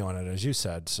lot of money on it, as you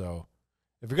said. So,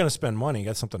 if you're going to spend money,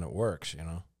 get something that works, you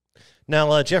know?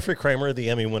 Now, Jeffrey Kramer, the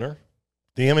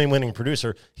Emmy-winning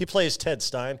producer, he plays Ted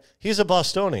Stein. He's a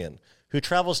Bostonian who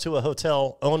travels to a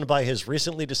hotel owned by his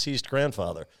recently deceased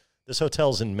grandfather. This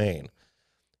hotel's in Maine.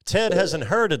 Ted has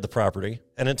inherited the property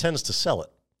and intends to sell it.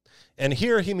 And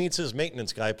here he meets his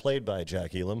maintenance guy, played by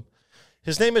Jack Elam.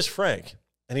 His name is Frank,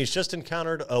 and he's just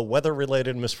encountered a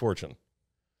weather-related misfortune.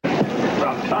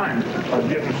 About time. I'm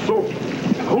getting soaked.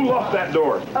 Who locked that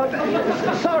door?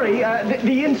 Sorry,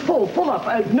 the inn's full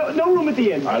up. No room at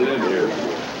the inn. I live here.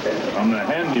 I'm the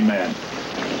handyman.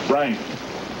 Frank.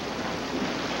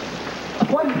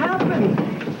 What happened?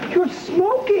 You're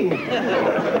smoking.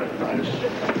 I was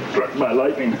struck by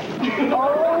lightning.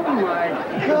 Oh, my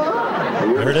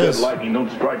God. There it is. Lightning don't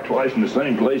strike twice in the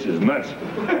same place is nuts.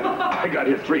 I got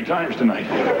hit 3 times tonight.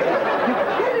 You're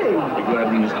kidding. I'll be glad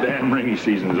when this damn rainy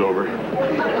season's over.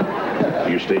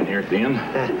 You staying here at the inn?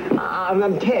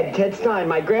 I'm Ted Stein.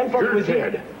 My grandfather You're was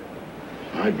Ted. here.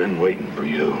 I've been waiting for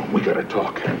you. We gotta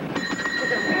talk.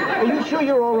 Are you sure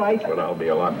you're all right? But I'll be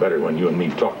a lot better when you and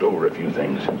me've talked over a few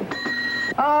things.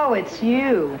 Oh, it's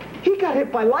you. He got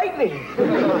hit by lightning.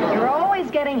 You're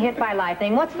always getting hit by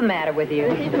lightning. What's the matter with you?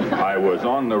 I was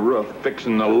on the roof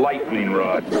fixing the lightning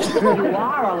rod. You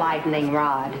are a lightning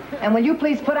rod. And will you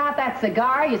please put out that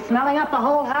cigar? You're smelling up the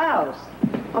whole house.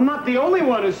 I'm not the only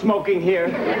one who's smoking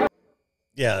here.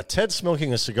 Yeah, Ted's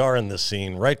smoking a cigar in this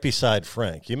scene right beside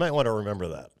Frank. You might want to remember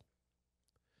that.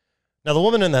 Now, the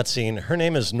woman in that scene, her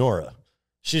name is Nora.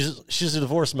 She's a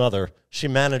divorced mother. She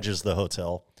manages the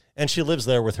hotel, and she lives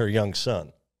there with her young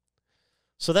son.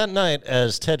 So that night,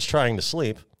 as Ted's trying to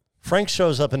sleep, Frank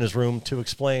shows up in his room to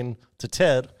explain to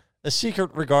Ted a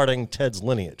secret regarding Ted's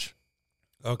lineage.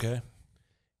 Okay.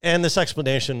 And this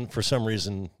explanation, for some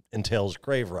reason, entails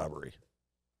grave robbery.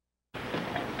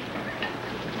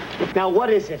 Now, what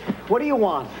is it? What do you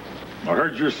want? I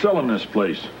heard you're selling this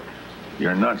place.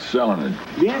 You're not selling it.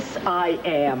 Yes, I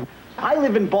am. I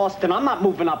live in Boston. I'm not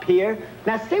moving up here.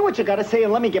 Now, say what you gotta say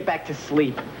and let me get back to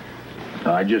sleep.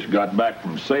 I just got back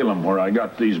from Salem where I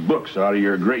got these books out of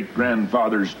your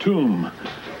great-grandfather's tomb.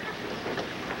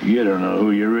 You don't know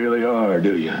who you really are,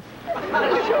 do you?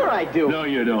 Sure I do. No,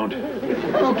 you don't.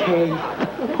 Okay.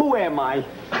 Who am I?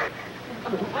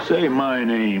 Say my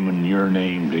name and your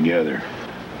name together.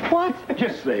 What?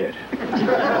 Just say it.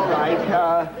 All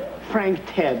right, Frank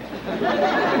Ted.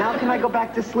 Now can I go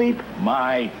back to sleep?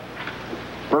 My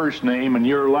first name and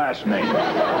your last name.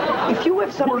 If you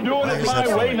have something... We're doing it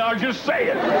my way, now just say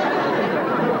it.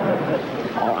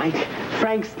 All right,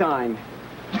 Frank Stein.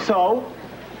 So,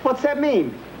 what's that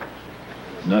mean?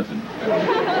 Nothing.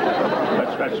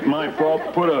 That's my fault.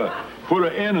 Put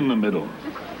a N in the middle.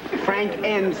 Frank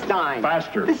N. Stein.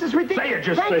 Faster. This is ridiculous. Say it,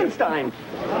 just say it. Frankenstein.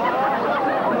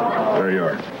 There you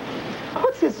are.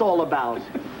 What's this all about?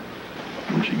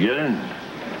 Don't you get it?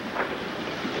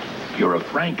 You're a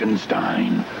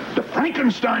Frankenstein. The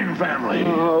Frankenstein family.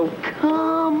 Oh,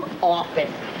 come off it.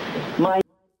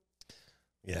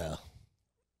 Yeah.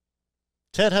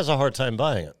 Ted has a hard time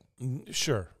buying it.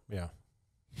 Sure, yeah.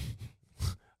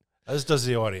 As does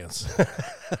the audience.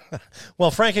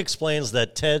 Well, Frank explains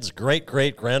that Ted's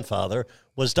great-great-grandfather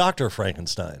was Dr.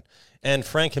 Frankenstein, and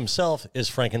Frank himself is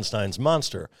Frankenstein's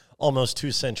monster, almost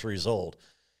 2 centuries old.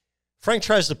 Frank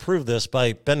tries to prove this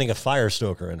by bending a fire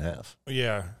stoker in half.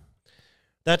 Yeah.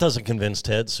 That doesn't convince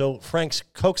Ted, so Frank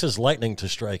coaxes lightning to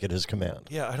strike at his command.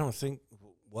 Yeah, I don't think...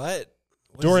 What?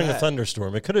 During a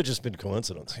thunderstorm. It could have just been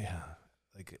coincidence. Yeah.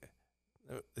 Like,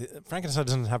 Frankenstein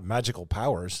doesn't have magical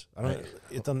powers.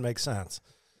 It doesn't make sense.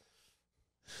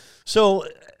 So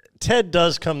Ted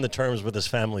does come to terms with his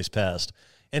family's past,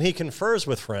 and he confers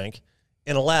with Frank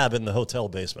in a lab in the hotel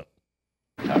basement.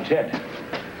 Now, Ted,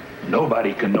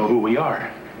 nobody can know who we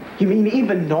are. You mean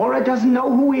even Nora doesn't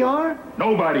know who we are?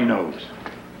 Nobody knows.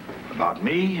 about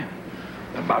me,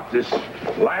 about this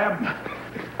lab,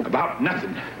 about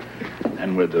nothing.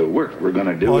 And with the work we're going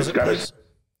to do, it's got to...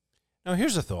 Now,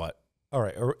 here's a thought. All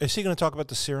right, is he going to talk about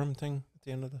the serum thing at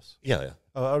the end of this? Yeah.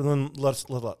 Then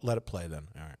let it play then.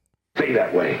 All right. Stay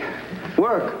that way.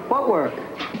 Work? What work?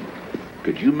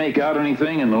 Could you make out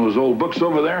anything in those old books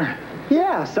over there?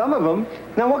 Yeah, some of them.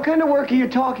 Now, what kind of work are you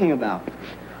talking about?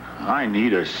 I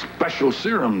need a special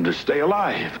serum to stay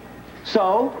alive.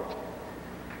 So?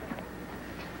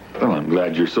 Well, I'm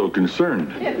glad you're so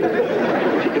concerned.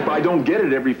 If I don't get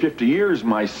it every 50 years,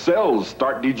 my cells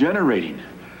start degenerating.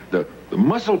 The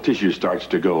muscle tissue starts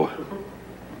to go.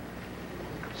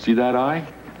 See that eye?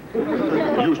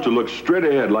 It used to look straight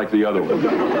ahead like the other one.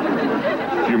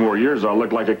 A few more years, I'll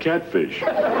look like a catfish.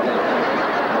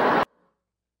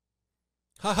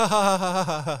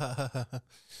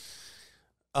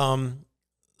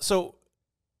 So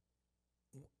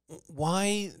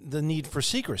why the need for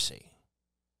secrecy?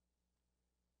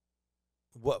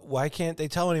 Why can't they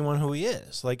tell anyone who he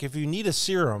is? Like, if you need a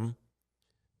serum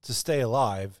to stay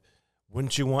alive,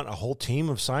 wouldn't you want a whole team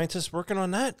of scientists working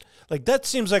on that? Like, that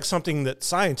seems like something that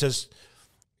scientists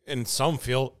in some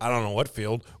field, I don't know what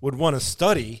field, would want to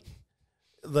study.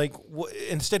 Like,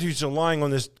 instead he's relying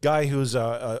on this guy who's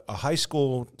a high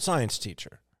school science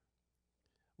teacher.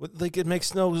 Like, it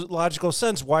makes no logical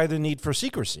sense. Why the need for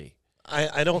secrecy?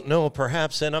 I don't know,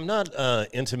 perhaps, and I'm not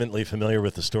intimately familiar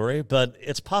with the story, but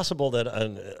it's possible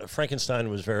that Frankenstein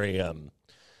was very,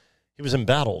 he was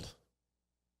embattled.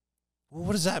 Well,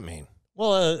 what does that mean?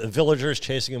 Well, villagers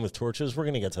chasing him with torches. We're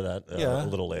going to get to that a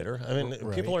little later. I mean,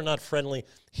 Right. People are not friendly.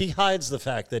 He hides the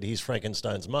fact that he's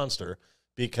Frankenstein's monster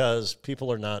because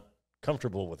people are not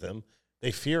comfortable with him.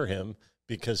 They fear him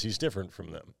because he's different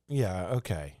from them. Yeah,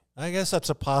 okay. I guess that's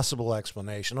a possible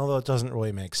explanation, although it doesn't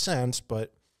really make sense,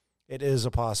 but it is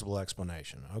a possible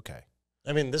explanation. Okay.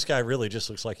 I mean, this guy really just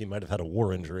looks like he might have had a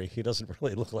war injury. He doesn't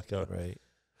really look like a... Right.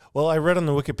 Well, I read on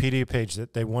the Wikipedia page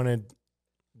that they wanted...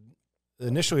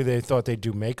 Initially, they thought they'd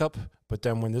do makeup, but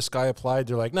then when this guy applied,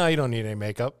 they're like, no, you don't need any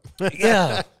makeup.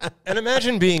 Yeah. And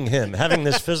imagine being him, having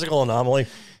this physical anomaly.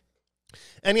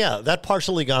 And yeah, that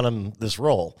partially got him this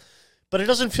role. But it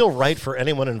doesn't feel right for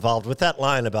anyone involved with that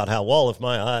line about how, well, if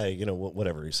my eye,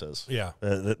 whatever he says. Yeah.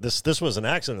 This was an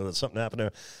accident, that something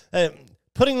happened there.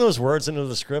 Putting those words into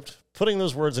the script, putting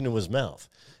those words into his mouth,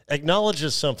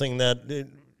 acknowledges something that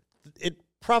it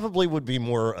probably would be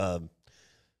more...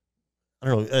 I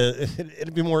don't know,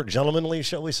 it'd be more gentlemanly,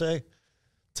 shall we say,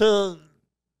 to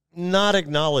not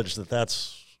acknowledge that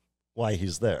that's why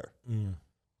he's there. Mm.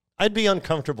 I'd be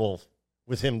uncomfortable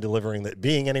with him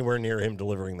being anywhere near him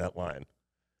delivering that line.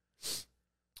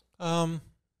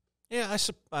 Yeah,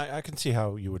 I can see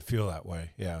how you would feel that way,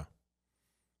 yeah.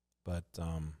 But,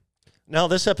 Now,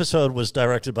 this episode was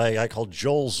directed by a guy called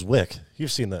Joel Zwick.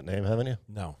 You've seen that name, haven't you?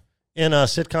 No. In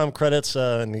sitcom credits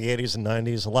in the 80s and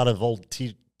 90s, a lot of old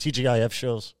TGIF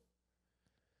shows.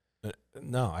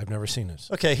 No, I've never seen this.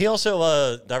 Okay, he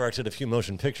also directed a few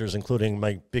motion pictures, including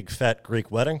My Big Fat Greek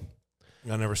Wedding.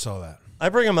 I never saw that. I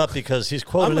bring him up because he's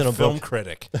quoted in a film book.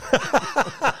 critic.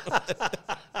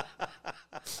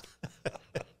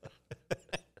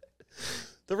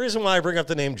 The reason why I bring up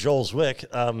the name Joel Zwick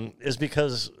is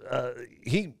because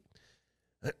he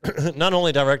not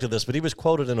only directed this, but he was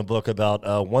quoted in a book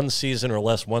about One Season or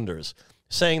Less Wonders,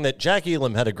 saying that Jack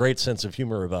Elam had a great sense of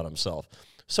humor about himself.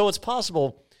 So it's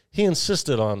possible he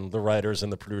insisted on the writers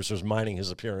and the producers mining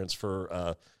his appearance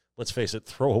for, let's face it,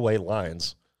 throwaway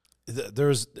lines.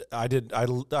 I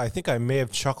think I may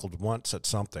have chuckled once at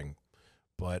something,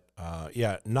 but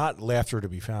yeah, not laughter to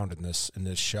be found in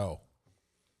this show.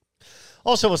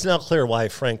 Also, it's now clear why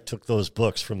Frank took those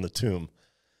books from the tomb.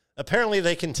 Apparently,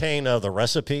 they contain the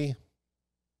recipe,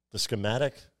 the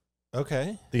schematic,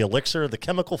 okay, the elixir, the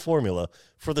chemical formula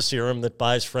for the serum that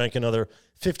buys Frank another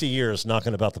 50 years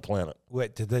knocking about the planet.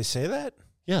 Wait, did they say that?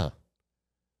 Yeah.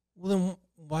 Well, then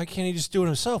why can't he just do it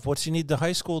himself? What's he need the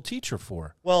high school teacher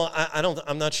for? Well,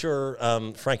 I'm not sure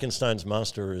Frankenstein's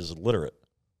monster is literate.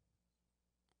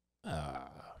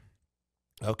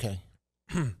 Okay.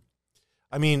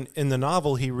 I mean, in the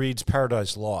novel, he reads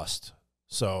Paradise Lost,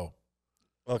 so...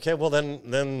 Okay, well,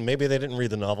 then maybe they didn't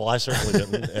read the novel. I certainly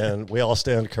didn't, and we all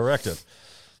stand corrected.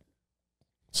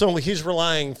 So he's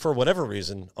relying, for whatever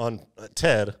reason, on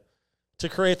Ted to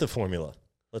create the formula.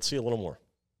 Let's see a little more.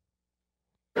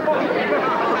 But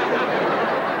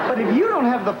if you don't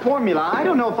have the formula, I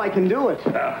don't know if I can do it.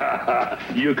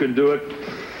 You can do it.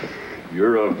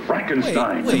 You're a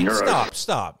Frankenstein. Wait, You're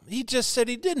stop. He just said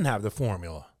he didn't have the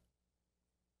formula.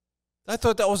 I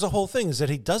thought that was the whole thing, is that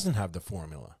he doesn't have the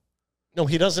formula. No,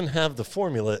 he doesn't have the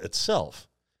formula itself.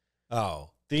 Oh.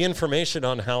 the information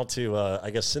on how to, I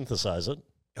guess, synthesize it.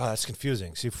 Oh, that's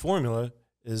confusing. See, formula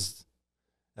is,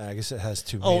 I guess it has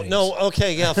two Oh, meanings. no,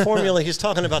 okay, yeah, formula. He's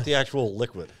talking about the actual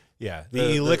liquid. Yeah,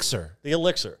 the elixir. The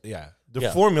elixir. Yeah.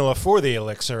 The formula for the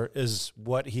elixir is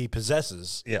what he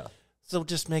possesses. Yeah. So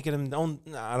just make it him own.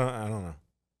 I don't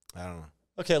know.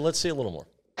 Okay, let's see a little more.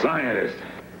 Scientist.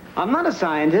 I'm not a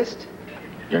scientist.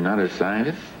 You're not a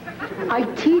scientist? I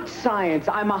teach science.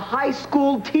 I'm a high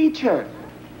school teacher.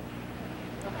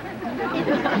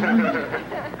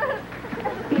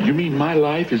 You mean my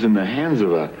life is in the hands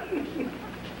of a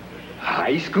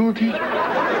high school teacher?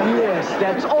 Yes,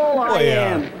 that's all I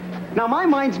am. Now, my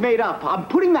mind's made up. I'm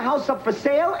putting the house up for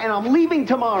sale, and I'm leaving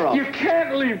tomorrow. You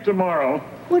can't leave tomorrow.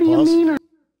 What do you mean?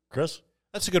 Chris?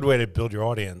 That's a good way to build your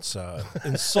audience.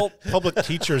 Insult public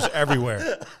teachers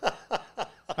everywhere.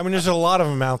 I mean, there's a lot of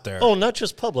them out there. Oh, not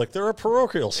just public. There are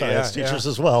parochial science teachers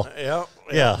as well.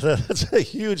 Yeah. That's a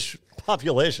huge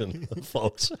population of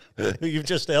folks who you've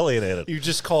just alienated. You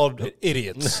just called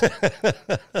idiots.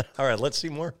 All right, let's see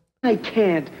more. I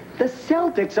can't. The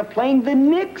Celtics are playing the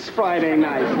Knicks Friday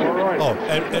night. All right. Oh,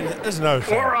 and there's another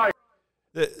thing. All right.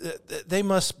 They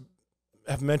must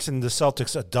have mentioned the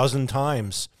Celtics a dozen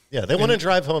times. Yeah, they want to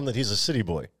drive home that he's a city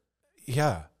boy.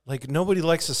 Yeah, like nobody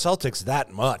likes the Celtics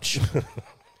that much.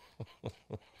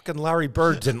 Fucking Larry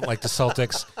Bird didn't like the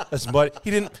Celtics as much. He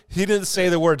didn't say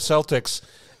the word Celtics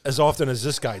as often as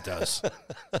this guy does.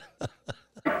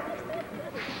 But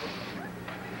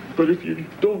if you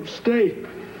don't stay,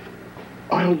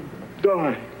 I'll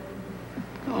die.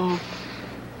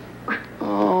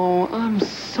 Oh, I'm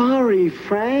sorry,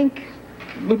 Frank.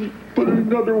 Let me put it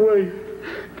another way.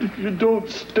 If you don't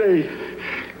stay,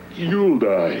 you'll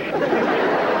die.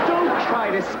 Don't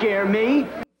try to scare me.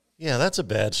 Yeah, that's a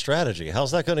bad strategy.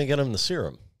 How's that going to get him the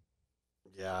serum?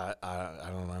 Yeah, I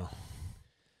don't know.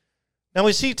 Now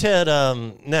we see Ted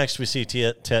next. We see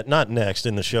Ted, not next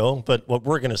in the show, but what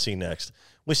we're going to see next.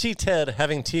 We see Ted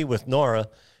having tea with Nora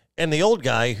and the old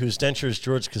guy whose dentures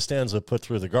George Costanza put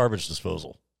through the garbage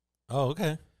disposal. Oh,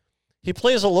 okay. He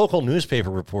plays a local newspaper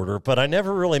reporter, but I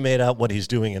never really made out what he's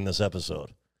doing in this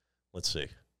episode. Let's see.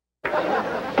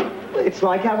 It's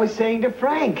like I was saying to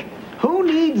Frank. Who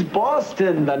needs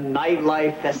Boston, the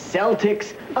nightlife, the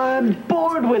Celtics? I'm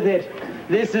bored with it.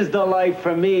 This is the life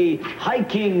for me.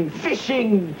 Hiking,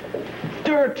 fishing,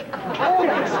 dirt, all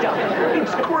that stuff.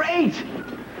 It's great.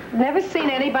 Never seen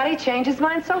anybody change his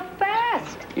mind so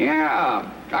fast.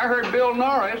 Yeah, I heard Bill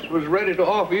Norris was ready to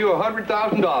offer you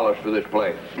 $100,000 for this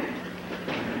place.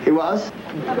 He was?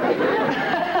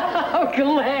 Oh,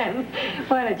 Glenn,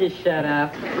 why don't you shut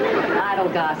up? Idle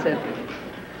gossip.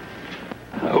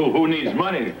 Who needs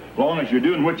money as long as you're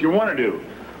doing what you want to do?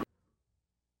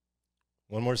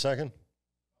 One more second.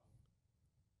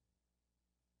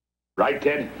 Right,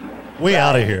 Ted? We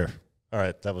out of here. All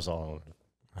right, that was all I wanted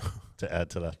to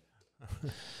add to that.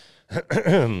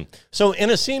 So in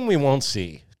a scene we won't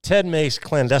see, Ted makes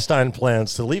clandestine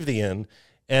plans to leave the inn,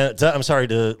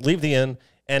 to leave the inn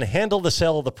and handle the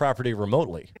sale of the property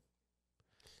remotely.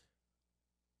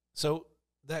 So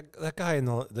that guy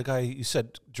the guy you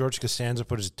said George Costanza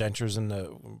put his dentures in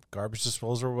the garbage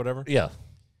disposal or whatever. Yeah.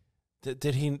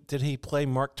 Did he play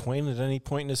Mark Twain at any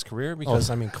point in his career? Because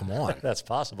I mean, come on, that's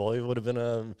possible. He would have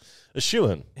been a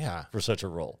shoo-in, for such a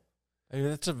role. I mean,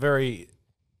 that's a very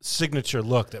signature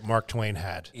look that Mark Twain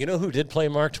had. You know who did play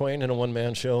Mark Twain in a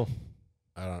one-man show?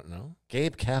 I don't know.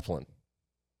 Gabe Kaplan.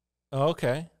 Oh,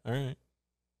 okay, all right.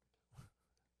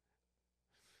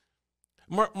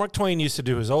 Mark Twain used to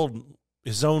do his own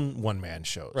one-man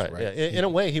shows, right? Yeah. In a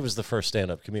way, he was the first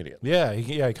stand-up comedian. Yeah,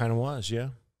 he kind of was. Yeah.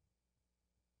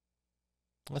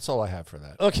 That's all I have for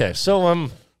that. Okay, so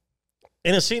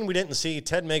in a scene we didn't see,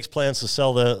 Ted makes plans to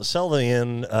sell the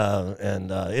inn,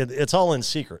 and it's all in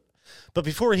secret. But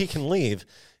before he can leave,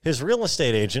 his real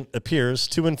estate agent appears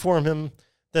to inform him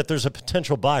that there's a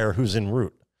potential buyer who's en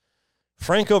route.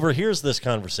 Frank overhears this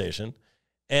conversation,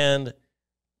 and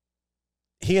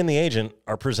he and the agent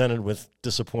are presented with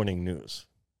disappointing news.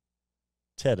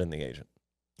 Ted and the agent.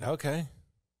 Okay.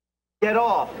 Get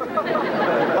off.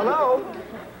 Hello?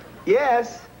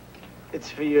 Yes, it's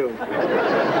for you.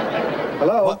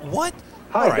 Hello? What?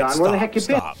 Hi, all right, Don. Where the heck you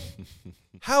been?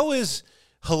 How is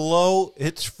hello,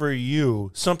 it's for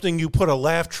you something you put a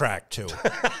laugh track to?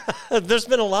 There's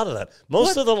been a lot of that.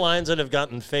 Most of the lines that have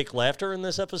gotten fake laughter in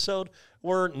this episode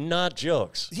were not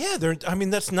jokes. Yeah,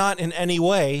 that's not in any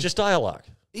way. Just dialogue.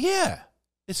 Yeah.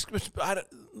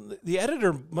 The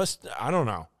editor must, I don't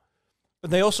know.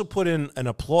 But they also put in an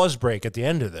applause break at the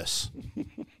end of this.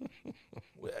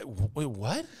 Wait,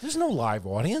 what? There's no live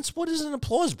audience. What is an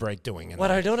applause break doing?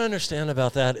 What I don't understand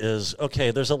about that is,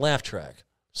 okay, there's a laugh track.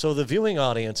 So the viewing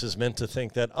audience is meant to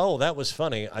think that, oh, that was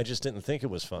funny. I just didn't think it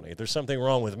was funny. There's something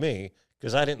wrong with me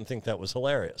because I didn't think that was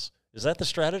hilarious. Is that the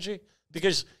strategy?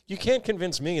 Because you can't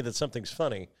convince me that something's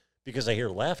funny because I hear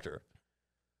laughter.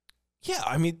 Yeah,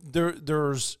 I mean,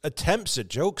 there's attempts at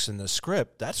jokes in the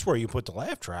script. That's where you put the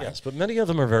laugh track. Yes, but many of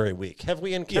them are very weak. Have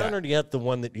we encountered yet the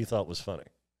one that you thought was funny?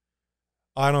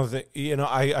 I don't think,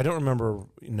 I don't remember.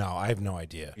 No, I have no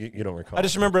idea. You don't recall? I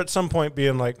just remember at some point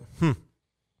being like,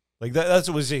 Like that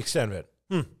was the extent of it.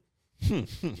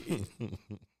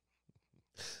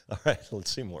 All right,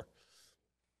 let's see more.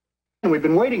 We've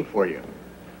been waiting for you.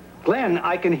 Glenn,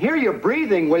 I can hear you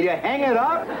breathing. Will you hang it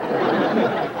up?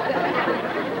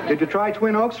 Did you try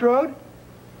Twin Oaks Road?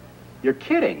 You're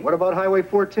kidding. What about Highway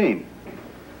 14?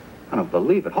 I don't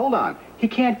believe it. Hold on. He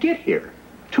can't get here.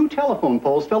 2 telephone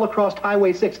poles fell across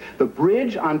Highway 6. The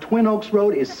bridge on Twin Oaks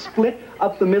Road is split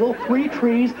up the middle. 3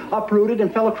 trees uprooted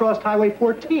and fell across Highway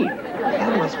 14.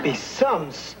 That must be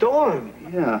some storm.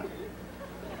 Yeah.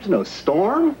 There's no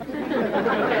storm.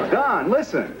 Don,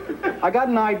 listen. I got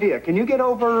an idea. Can you get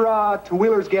over to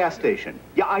Wheeler's gas station?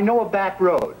 Yeah, I know a back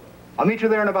road. I'll meet you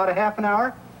there in about a half an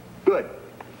hour. Good.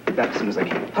 Back as soon as I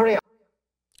can. Hurry up.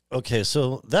 Okay,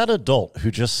 so that adult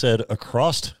who just said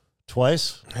across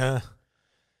twice,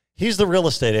 he's the real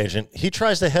estate agent. He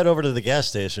tries to head over to the gas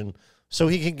station so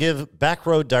he can give back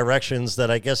road directions that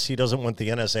I guess he doesn't want the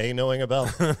NSA knowing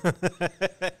about.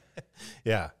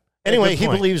 Yeah. Anyway, he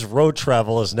believes road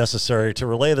travel is necessary to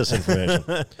relay this information.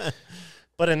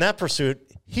 But in that pursuit,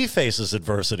 he faces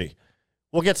adversity.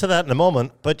 We'll get to that in a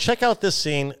moment, but check out this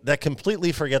scene that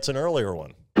completely forgets an earlier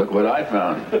one. Look what I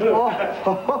found.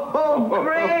 Oh,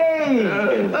 great!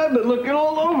 I've been looking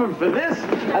all over for this.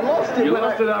 I lost it. You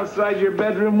lost it outside your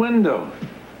bedroom window.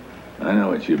 I know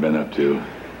what you've been up to.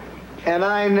 And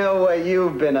I know what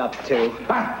you've been up to.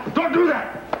 Ah, don't do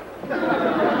that!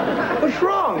 What's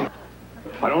wrong?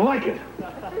 I don't like it.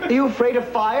 Are you afraid of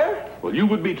fire? Well, you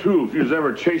would be too if you was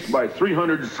ever chased by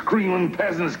 300 screaming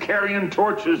peasants carrying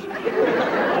torches.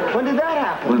 When did that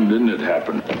happen? When didn't it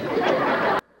happen?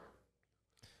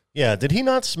 Yeah, did he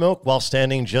not smoke while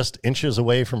standing just inches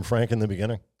away from Frank in the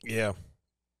beginning? Yeah.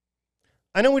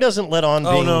 I know he doesn't let on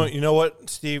being... Oh, no, you know what,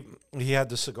 Steve? He had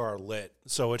the cigar lit,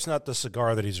 so it's not the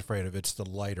cigar that he's afraid of, it's the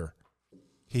lighter.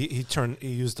 He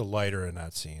used the lighter in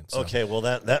that scene. So. Okay, well,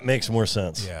 that makes more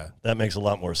sense. Yeah. That makes a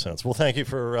lot more sense. Well, thank you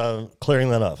for clearing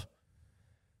that up.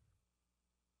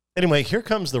 Anyway, here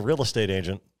comes the real estate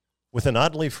agent with an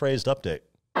oddly phrased update.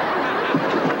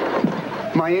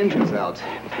 My engine's out.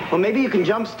 Well, maybe you can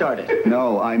jump-start it.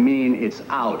 No, I mean it's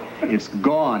out. It's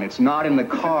gone. It's not in the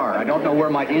car. I don't know where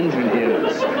my engine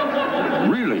is.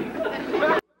 Really?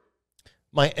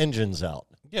 My engine's out.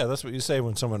 Yeah, that's what you say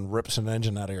when someone rips an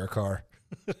engine out of your car.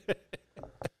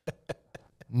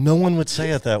 No one would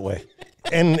say it that way.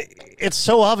 And it's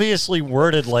so obviously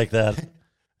worded like that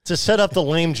to set up the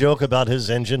lame joke about his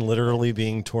engine literally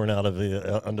being torn out of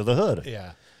the under the hood.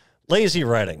 Yeah. Lazy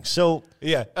writing. So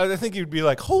yeah, I think you'd be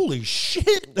like, holy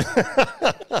shit.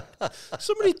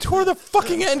 Somebody tore the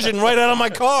fucking engine right out of my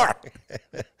car.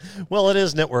 Well, it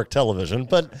is network television,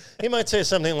 but he might say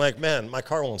something like, man, my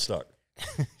car won't start.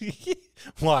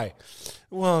 Why?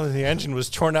 Well, the engine was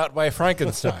torn out by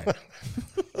Frankenstein.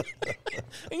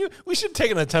 We should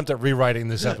take an attempt at rewriting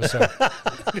this episode.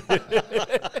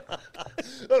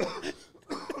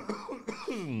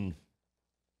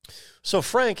 So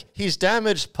Frank, he's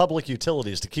damaged public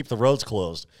utilities to keep the roads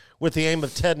closed with the aim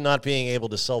of Ted not being able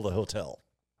to sell the hotel.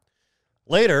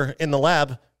 Later, in the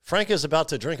lab, Frank is about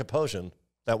to drink a potion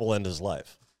that will end his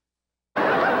life.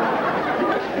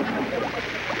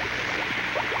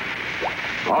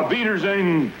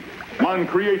 Wiedersehen, mein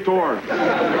Creator.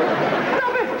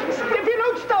 Stop it! If you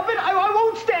don't stop it, I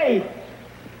won't stay.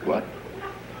 What?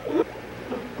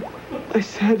 I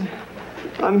said,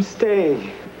 I'm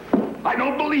staying. I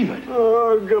don't believe it.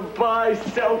 Oh, goodbye,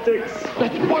 Celtics.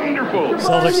 That's wonderful.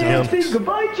 Celtics again.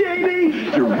 Goodbye,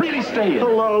 JD. You're really staying.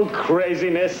 Hello,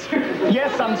 craziness.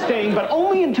 Yes, I'm staying, but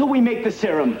only until we make the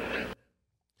serum.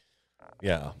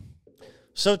 Yeah.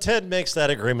 So Ted makes that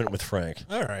agreement with Frank.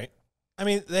 All right. I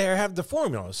mean, they have the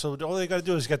formula, so all they got to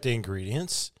do is get the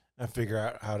ingredients and figure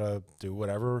out how to do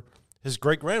whatever his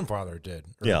great-grandfather did.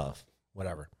 Yeah.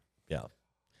 Whatever. Yeah.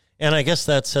 And I guess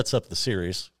that sets up the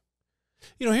series.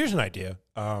 You know, here's an idea.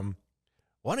 Why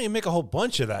don't you make a whole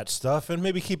bunch of that stuff and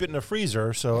maybe keep it in a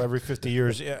freezer so every 50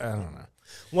 years, I don't know.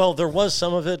 Well, there was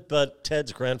some of it, but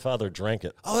Ted's grandfather drank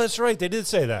it. Oh, that's right. They did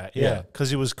say that. Yeah, because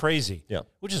he was crazy. Yeah.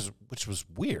 Which was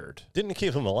weird. Didn't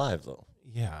keep him alive, though.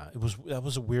 Yeah, that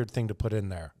was a weird thing to put in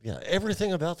there. Yeah,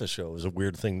 everything about the show is a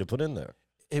weird thing to put in there.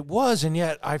 It was, and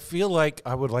yet I feel like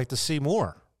I would like to see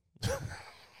more.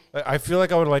 I feel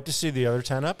like I would like to see the other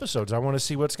 10 episodes. I want to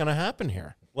see what's going to happen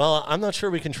here. Well, I'm not sure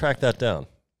we can track that down.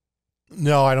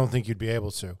 No, I don't think you'd be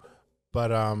able to. But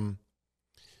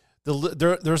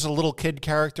there's a little kid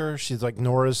character. She's like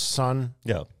Nora's son.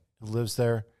 Yeah. Who lives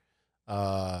there.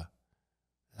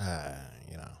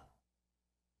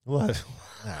 What?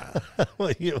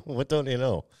 What don't you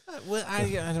know? Well,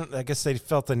 I don't. I guess they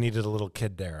felt they needed a little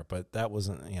kid there, but that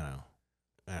wasn't.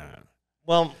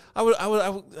 Well,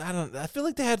 I feel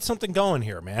like they had something going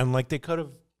here, man. Like they could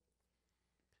have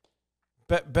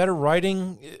better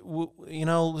writing. A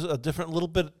little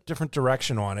bit different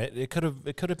direction on it. It could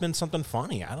have been something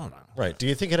funny. I don't know. Right? Do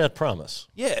you think it had promise?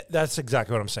 Yeah, that's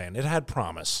exactly what I'm saying. It had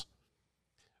promise,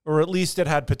 or at least it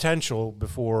had potential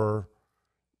before.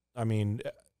 I mean,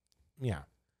 yeah,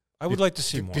 I would like to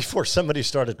see more before somebody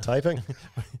started typing.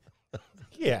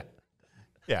 Yeah,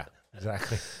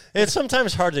 exactly. It's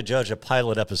sometimes hard to judge a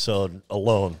pilot episode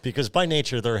alone because by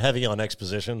nature they're heavy on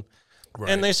exposition,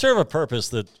 and they serve a purpose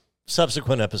that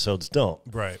subsequent episodes don't.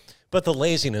 Right. But the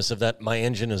laziness of that "my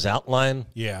engine is outline,"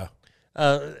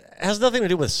 has nothing to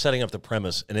do with setting up the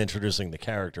premise and introducing the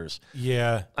characters.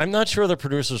 Yeah. I'm not sure the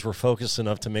producers were focused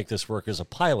enough to make this work as a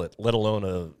pilot, let alone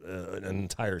an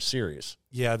entire series.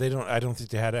 Yeah, they don't. I don't think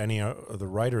they had any of the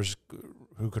writers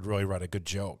who could really write a good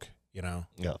joke. Yeah.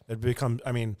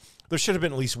 I mean, there should have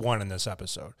been at least one in this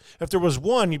episode. If there was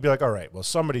one, you'd be like, all right, well,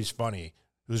 somebody's funny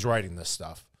who's writing this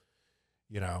stuff,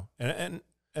 and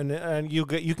you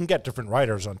can get different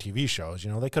writers on TV shows.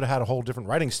 They could have had a whole different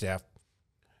writing staff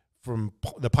from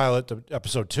the pilot to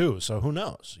episode 2. So who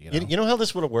knows? You know how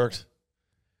this would have worked?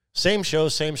 Same show,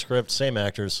 same script, same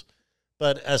actors,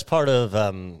 but as part of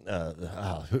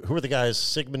who are the guys?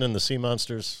 Sigmund and the Sea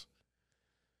Monsters.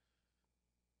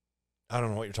 I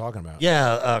don't know what you're talking about.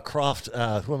 Yeah, Croft.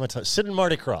 Who am I talking? Sid and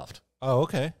Marty Croft. Oh,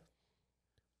 okay.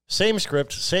 Same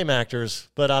script, same actors,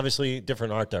 but obviously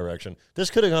different art direction. This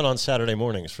could have gone on Saturday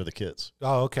mornings for the kids.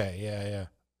 Oh, okay. Yeah.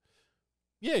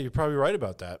 Yeah, you're probably right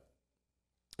about that.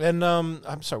 And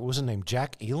I'm sorry, what was his name?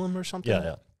 Jack Elam or something?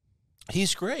 Yeah.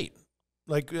 He's great.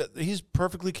 Like, he's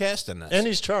perfectly cast in this. And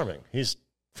he's charming. He's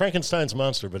Frankenstein's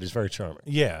monster, but he's very charming.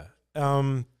 Yeah.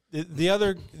 The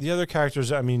other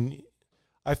characters, I mean,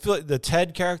 I feel like the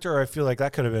Ted character, I feel like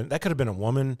that could have been a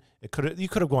woman. You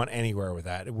could have gone anywhere with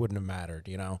that. It wouldn't have mattered,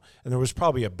 And there was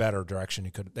probably a better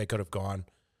direction they could have gone.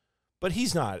 But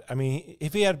he's not. I mean,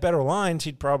 if he had better lines,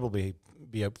 he'd probably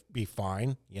be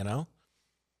fine,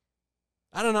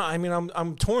 I don't know. I mean,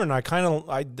 I'm torn. I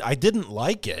didn't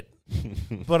like it,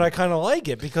 but I kind of like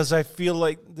it because I feel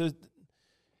like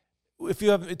if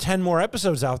you have 10 more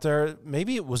episodes out there,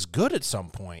 maybe it was good at some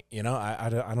point. I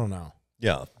don't know.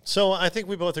 Yeah. So I think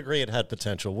we both agree it had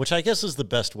potential, which I guess is the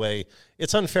best way.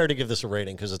 It's unfair to give this a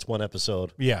rating because it's one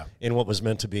episode. Yeah. In what was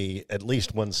meant to be at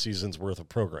least one season's worth of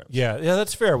programs. Yeah,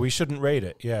 that's fair. We shouldn't rate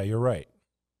it. Yeah, you're right.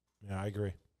 Yeah, I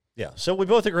agree. Yeah. So we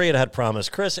both agree it had promise.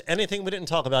 Chris, anything we didn't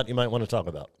talk about you might want to talk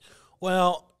about?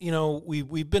 Well,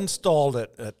 we've been stalled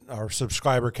at our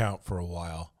subscriber count for a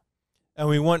while. And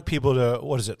we want people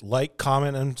to, like,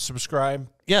 comment, and subscribe?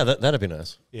 Yeah, that'd be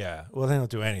nice. Yeah. Well, they don't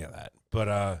do any of that.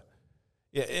 But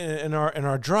yeah, in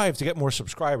our drive to get more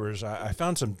subscribers, I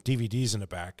found some DVDs in the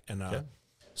back, and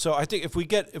so I think if we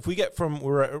get from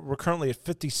we're currently at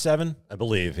 57, I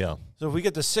believe, yeah. So if we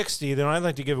get to 60, then I'd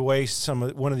like to give away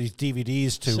one of these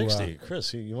DVDs to 60.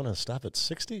 Chris, you want to stop at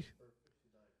 60?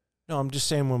 No, I'm just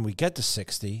saying when we get to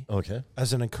 60, okay,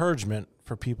 as an encouragement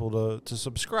for people to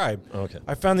subscribe. Okay,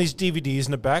 I found these DVDs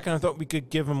in the back, and I thought we could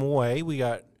give them away. We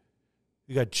got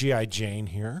G.I. Jane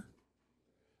here.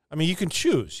 I mean, you can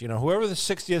choose. Whoever the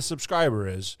 60th subscriber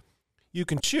is, you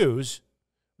can choose.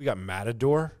 We got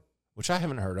Matador, which I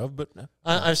haven't heard of, but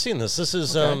I've seen this. This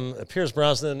is Pierce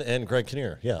Brosnan and Greg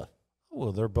Kinnear. Yeah.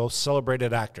 Well, they're both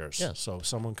celebrated actors. Yeah. So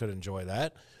someone could enjoy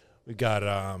that. We got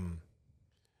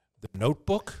The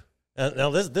Notebook. Now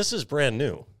this is brand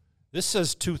new. This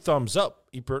says 2 thumbs up.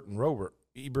 Ebert and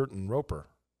Roper.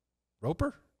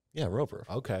 Roper? Yeah, Roper.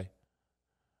 Okay.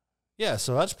 Yeah,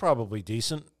 so that's probably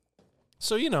decent.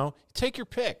 So, take your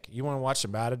pick. You want to watch the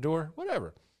Matador?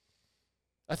 Whatever.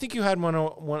 I think you had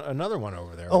another one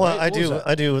over there. Oh, right?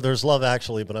 I do. There's Love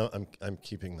Actually, but I'm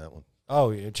keeping that one. Oh,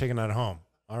 you're taking that home.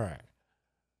 All right.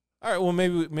 Well,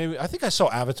 maybe I think I saw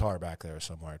Avatar back there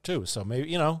somewhere too. So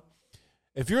maybe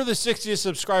if you're the 60th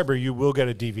subscriber, you will get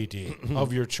a DVD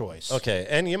of your choice. Okay,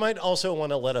 and you might also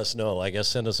want to let us know. I guess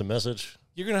send us a message.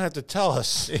 You're gonna have to tell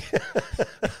us.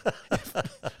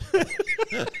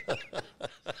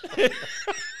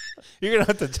 You're going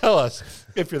to have to tell us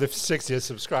if you're the 60th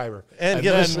subscriber. And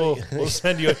give then us we'll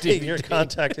send you a DVD. your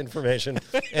contact information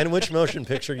and which motion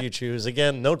picture you choose.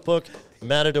 Again, Notebook,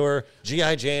 Matador,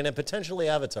 G.I. Jane, and potentially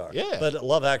Avatar. Yeah. But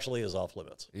Love Actually is off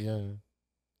limits. Yeah.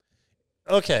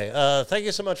 Okay. Thank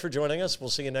you so much for joining us. We'll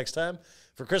see you next time.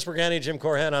 For Chris Bergani, Jim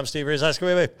Corhan, I'm Steve Reeves.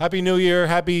 Happy New Year.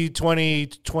 Happy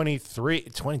 2023.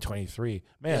 2023.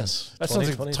 Man, Yes, that sounds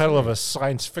like the 2023. title of a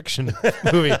science fiction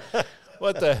movie.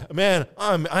 What the man?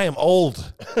 I am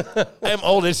old. I am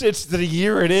old. It's the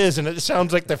year it is, and it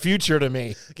sounds like the future to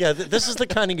me. Yeah, this is the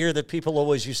kind of year that people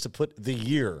always used to put the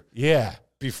year. Yeah.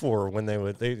 Before when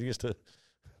they used to.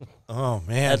 Oh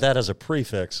man, add that as a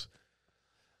prefix.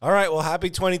 All right. Well, happy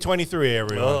 2023,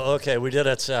 everyone. Oh, okay, we did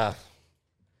it.